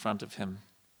in front of him,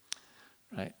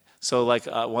 right? So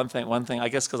one thing, I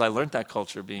guess because I learned that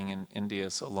culture being in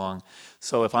India so long.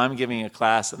 So if I'm giving a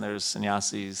class and there's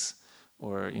sannyasis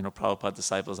or, Prabhupada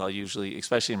disciples, I'll usually,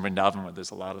 especially in Vrindavan where there's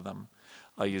a lot of them,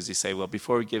 I'll usually say, well,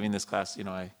 before giving this class,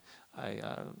 I beg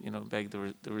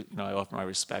I offer my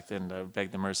respect and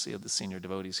beg the mercy of the senior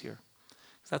devotees here.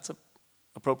 That's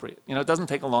appropriate. It doesn't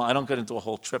take a long, I don't get into a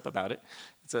whole trip about it.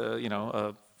 It's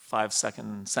a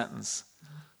 5-second sentence,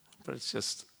 but it's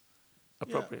just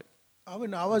appropriate. Yeah. I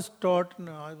was taught,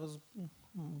 I was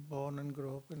born and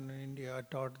grew up in India, I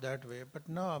taught that way, but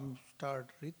now I'm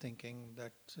start rethinking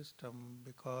that system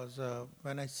because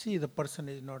when I see the person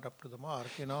is not up to the mark,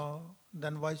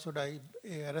 then why should I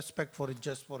respect for it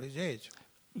just for his age?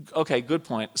 Okay, good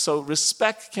point. So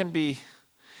respect can be,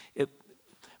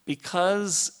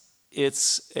 because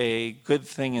it's a good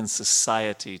thing in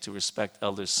society to respect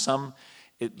elders, some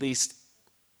at least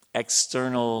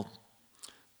external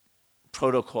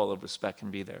protocol of respect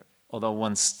can be there. Although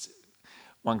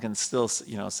one can still,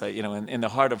 say, in the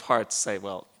heart of hearts, say,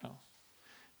 well,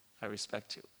 I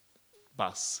respect you,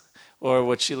 bas. Or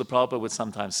what Srila Prabhupada would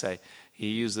sometimes say, he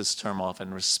used this term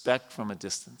often, respect from a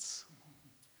distance.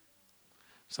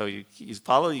 So you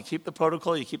keep the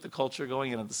protocol, you keep the culture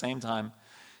going, and at the same time,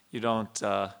 you don't,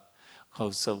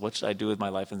 so what should I do with my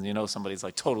life? And somebody's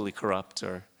like totally corrupt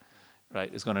or,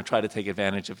 right, is going to try to take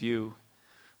advantage of you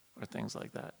or things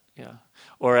like that, yeah.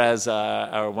 Or as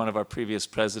one of our previous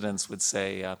presidents would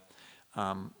say,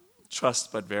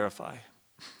 trust but verify.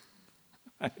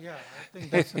 Yeah, I think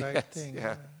that's the right Yes, thing.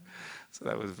 yeah. So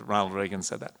that was, Ronald Reagan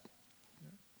said that.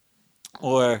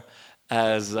 Or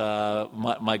as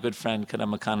my good friend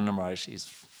Kadamba Kanana Maharaj,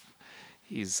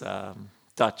 he's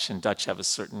Dutch, and Dutch have a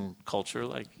certain culture,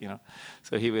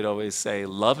 so he would always say,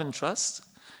 love and trust, ?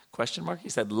 He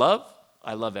said, love,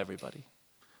 I love everybody.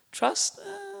 Trust,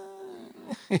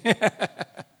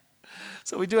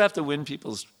 So we do have to win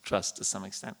people's trust to some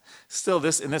extent. Still,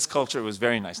 in this culture, it was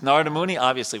very nice. Narada Muni,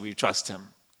 obviously, we trust him.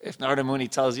 If Narada Muni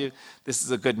tells you this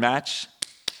is a good match,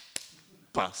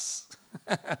 bus.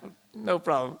 No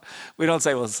problem. We don't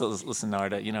say, well, listen,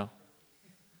 Narada,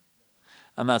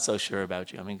 I'm not so sure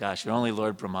about you. I mean, gosh, you're only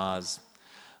Lord Brahma's,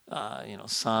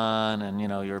 son, and,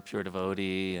 you're a pure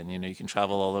devotee, and, you can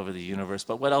travel all over the universe,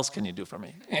 but what else can you do for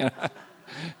me?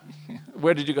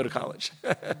 Where did you go to college?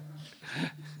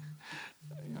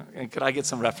 And could I get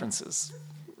some references?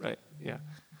 Right, yeah.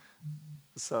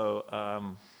 So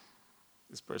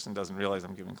this person doesn't realize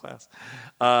I'm giving class.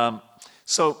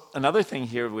 So another thing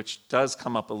here, which does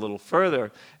come up a little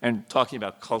further, and talking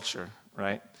about culture,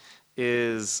 right,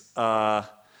 is, so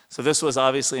this was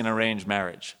obviously an arranged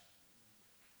marriage,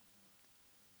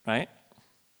 right?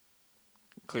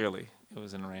 Clearly, it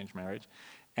was an arranged marriage.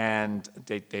 And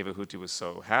Devahuti was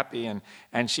so happy, and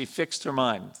she fixed her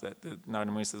mind that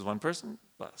Narada Muni says one person,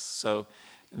 bus. So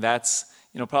that's,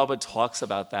 Prabhupada talks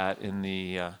about that in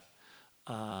the,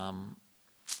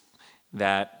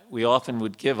 that we often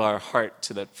would give our heart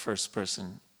to that first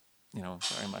person,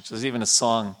 very much. There's even a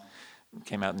song that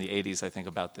came out in the 80s, I think,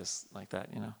 about this, like that,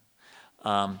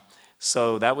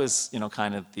 So that was,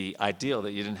 kind of the ideal,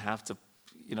 that you didn't have to,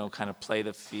 kind of play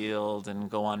the field and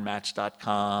go on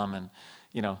Match.com and,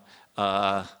 your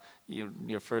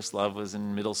first love was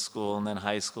in middle school and then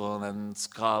high school and then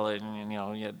college,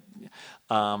 and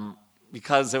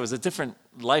because there was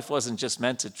life wasn't just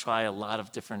meant to try a lot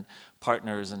of different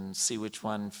partners and see which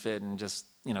one fit and just,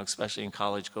 especially in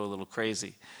college, go a little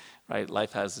crazy, right?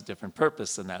 Life has a different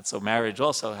purpose than that. So marriage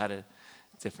also had a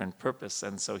different purpose.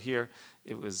 And so here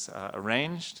it was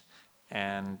arranged,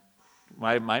 and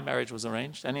my marriage was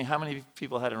arranged. How many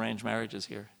people had arranged marriages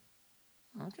here?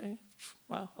 Okay,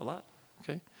 wow, a lot,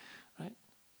 okay, right?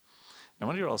 No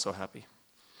wonder you're all so happy.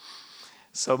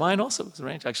 So mine also was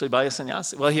arranged, actually, by a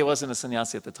sannyasi. Well, he wasn't a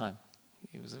sannyasi at the time.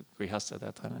 He was a grihasta at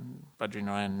that time, and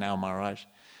Badrinarayan, now Maharaj,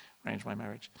 arranged my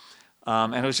marriage.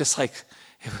 And it was just like,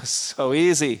 it was so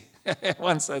easy. In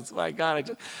one sense, my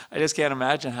God, I just can't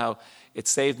imagine how it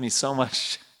saved me so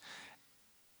much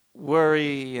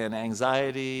worry and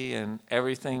anxiety and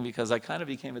everything, because I kind of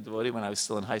became a devotee when I was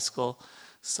still in high school.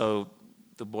 So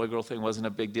the boy-girl thing wasn't a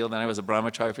big deal. Then I was a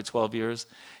brahmachari for 12 years.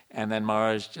 And then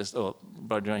Maharaj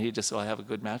he just said, I have a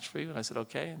good match for you. And I said,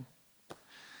 okay. And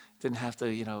didn't have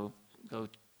to, go,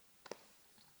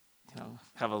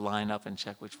 have a line up and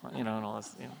check which one, and all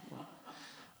this,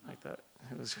 like that.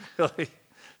 It was really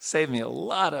saved me a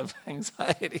lot of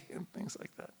anxiety and things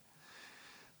like that.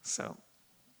 So,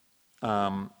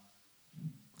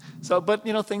 but,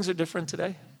 things are different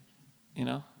today,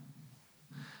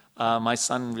 My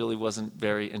son really wasn't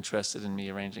very interested in me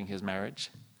arranging his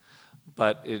marriage,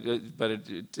 but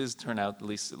it does turn out, at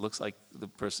least it looks like the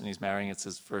person he's marrying, it's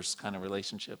his first kind of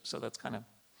relationship, so that's kind of,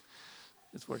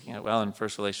 it's working out well, and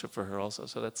first relationship for her also,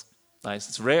 so that's nice.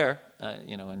 It's rare,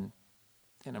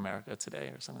 in America today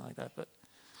or something like that, but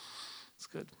it's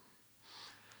good.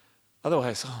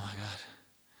 Otherwise, oh my God.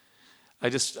 I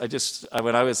was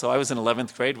in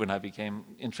 11th grade when I became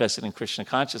interested in Krishna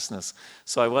consciousness.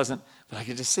 So but I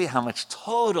could just see how much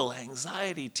total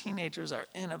anxiety teenagers are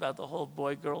in about the whole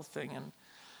boy-girl thing, and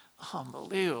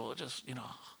unbelievable, just,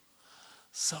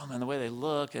 man, the way they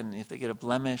look, and if they get a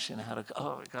blemish, and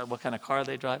oh my God, what kind of car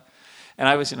they drive. And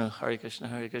I was, Hare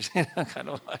Krishna, kind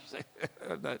of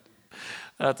not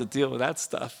have to deal with that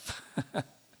stuff.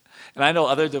 And I know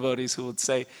other devotees who would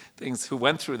say things, who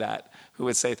went through that, who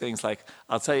would say things like,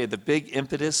 I'll tell you, the big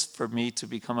impetus for me to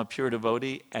become a pure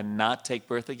devotee and not take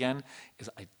birth again is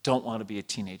I don't want to be a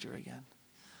teenager again.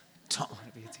 Don't want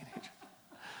to be a teenager.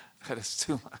 That is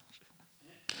too much.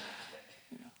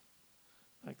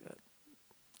 Like that.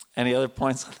 Any other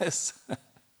points on this?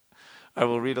 I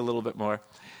will read a little bit more.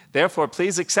 Therefore,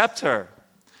 please accept her,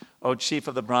 O chief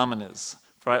of the Brahmanas,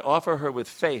 for I offer her with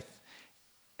faith,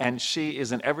 and she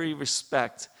is in every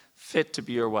respect fit to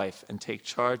be your wife and take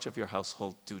charge of your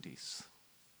household duties.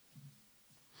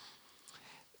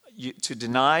 To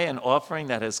deny an offering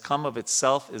that has come of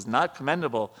itself is not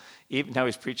commendable. Even now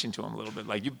he's preaching to him a little bit,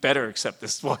 like, you better accept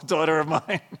this daughter of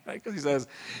mine. Right? Because he says,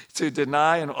 to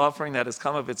deny an offering that has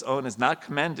come of its own is not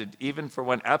commended, even for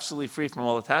one absolutely free from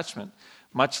all attachment,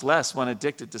 much less one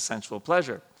addicted to sensual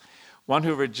pleasure. One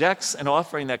who rejects an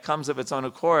offering that comes of its own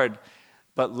accord,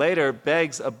 but later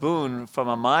begs a boon from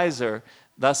a miser,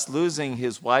 thus losing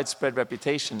his widespread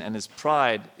reputation, and his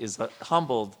pride is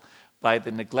humbled by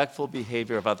the neglectful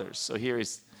behavior of others. So here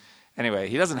anyway,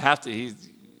 he doesn't have to,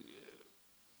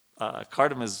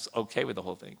 Cardam is okay with the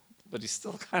whole thing, but he's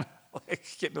still kind of like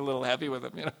getting a little heavy with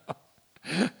him,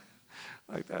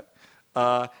 like that.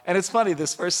 And it's funny,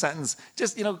 this first sentence,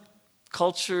 just,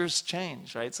 cultures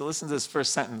change, right? So listen to this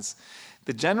first sentence.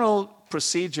 The general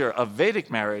procedure of Vedic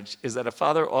marriage is that a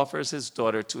father offers his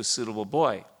daughter to a suitable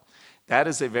boy. That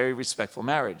is a very respectful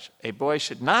marriage. A boy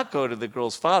should not go to the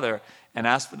girl's father and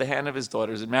ask for the hand of his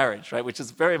daughters in marriage, right? Which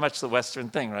is very much the Western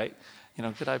thing, right?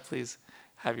 Could I please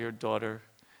have your daughter,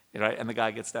 right? And the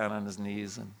guy gets down on his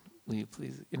knees and, will you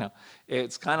please,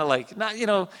 it's kind of like, not,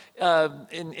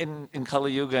 in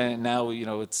Kali Yuga now,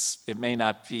 it may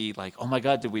not be like, oh my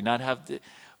God, did we not have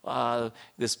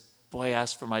this boy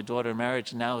asked for my daughter in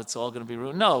marriage and now it's all going to be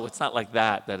ruined? No, it's not like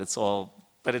that it's all,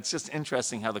 but it's just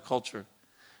interesting how the culture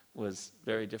was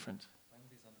very different.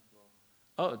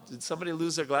 Oh, did somebody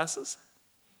lose their glasses?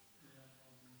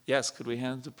 Yes, could we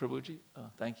hand to Prabhuji? Oh,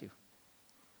 thank you.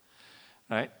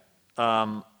 All right.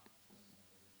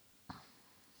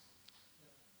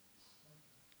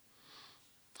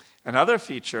 Another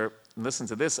feature, listen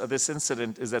to this, of this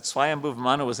incident is that Swayambhuva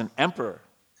Manu was an emperor.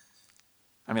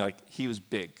 I mean, he was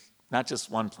big, not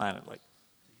just one planet,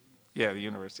 the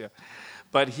universe, yeah.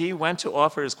 But he went to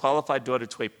offer his qualified daughter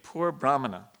to a poor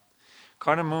Brahmana.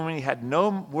 Kardama Muni had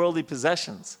no worldly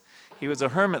possessions. He was a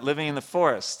hermit living in the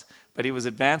forest, but he was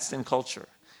advanced in culture.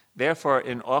 Therefore,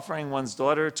 in offering one's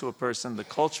daughter to a person, the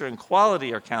culture and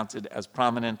quality are counted as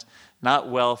prominent, not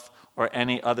wealth or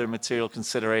any other material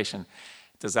consideration.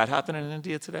 Does that happen in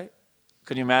India today?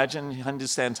 Can you imagine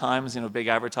Hindustan Times, big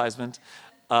advertisement?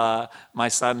 My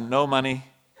son, no money,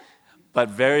 but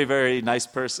very, very nice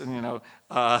person,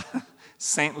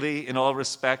 saintly in all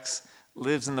respects,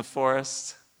 lives in the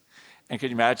forest. And can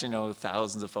you imagine,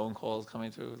 thousands of phone calls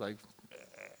coming through, right?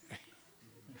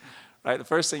 The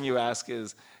first thing you ask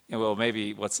is,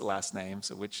 maybe what's the last name?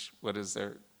 So what is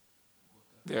their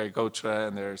gotra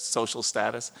and their social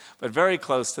status? But very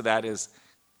close to that is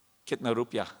kitna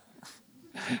rupya.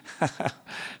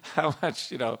 How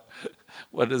much,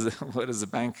 what does the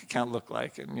bank account look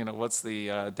like? And, what's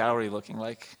the dowry looking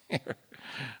like here,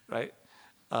 right?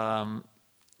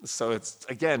 So it's,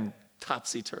 again,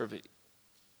 topsy-turvy.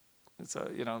 It's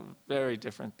very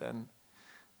different than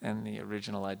the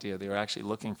original idea. They were actually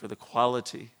looking for the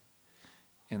quality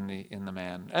in the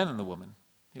man and in the woman.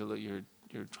 You're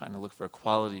trying to look for a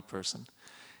quality person,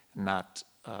 not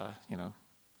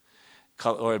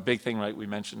or a big thing, right? We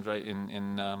mentioned, right,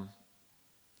 in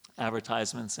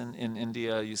advertisements in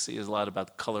India, you see is a lot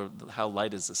about color. How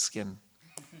light is the skin,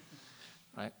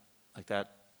 right? Like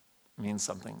that means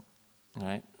something,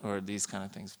 right? Or these kind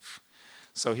of things.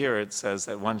 So here it says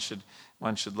that one should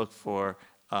look for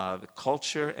the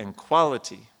culture and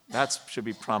quality. That should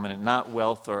be prominent, not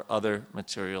wealth or other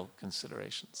material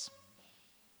considerations.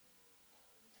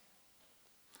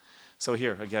 So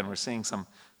here, again, we're seeing some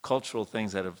cultural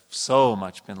things that have so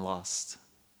much been lost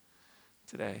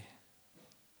today.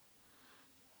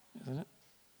 Isn't it?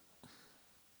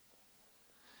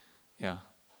 Yeah.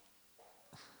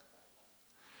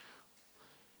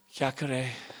 Kya kare?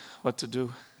 What to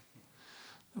do?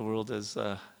 The world has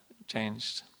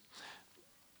changed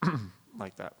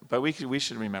like that. But we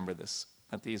should remember this,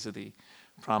 that these are the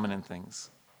prominent things,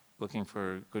 looking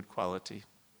for good quality.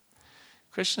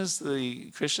 Krishna's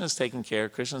taking care,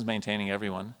 Krishna's maintaining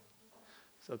everyone.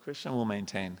 So Krishna will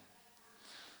maintain.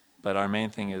 But our main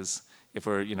thing is, if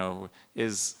we're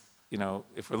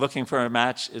looking for a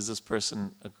match, is this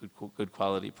person a good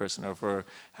quality person? Or if we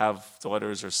have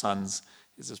daughters or sons,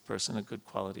 is this person a good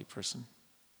quality person?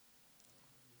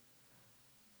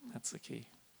 That's the key.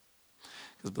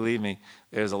 Because believe me,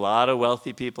 there's a lot of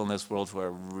wealthy people in this world who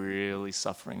are really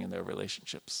suffering in their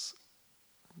relationships.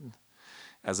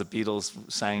 As the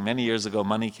Beatles sang many years ago,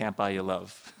 money can't buy you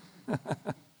love.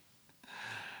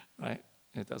 Right?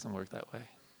 It doesn't work that way.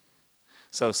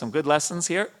 So some good lessons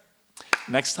here.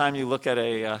 Next time you look at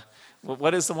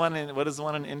What is the one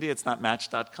in India? It's not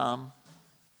Match.com.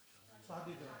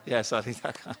 Yeah,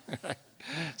 Saudi.com. Right.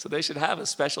 So they should have a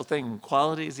special thing.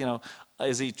 Qualities,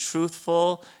 is he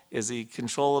truthful? Is he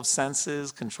control of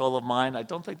senses, control of mind? I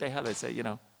don't think they have. They say,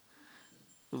 yeah,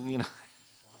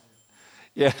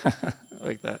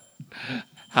 like that.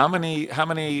 How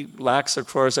many lakhs or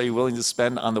crores are you willing to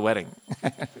spend on the wedding?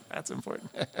 That's important.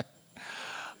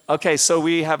 Okay, so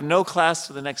we have no class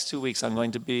for the next 2 weeks. I'm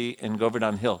going to be in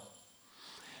Govardhan Hill,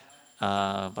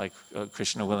 by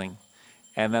Krishna willing.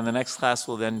 And then the next class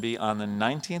will then be on the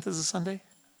 19th, is a Sunday?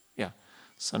 Yeah,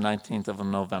 so 19th of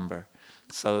November.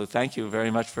 So thank you very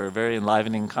much for a very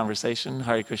enlivening conversation.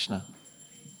 Hare Krishna.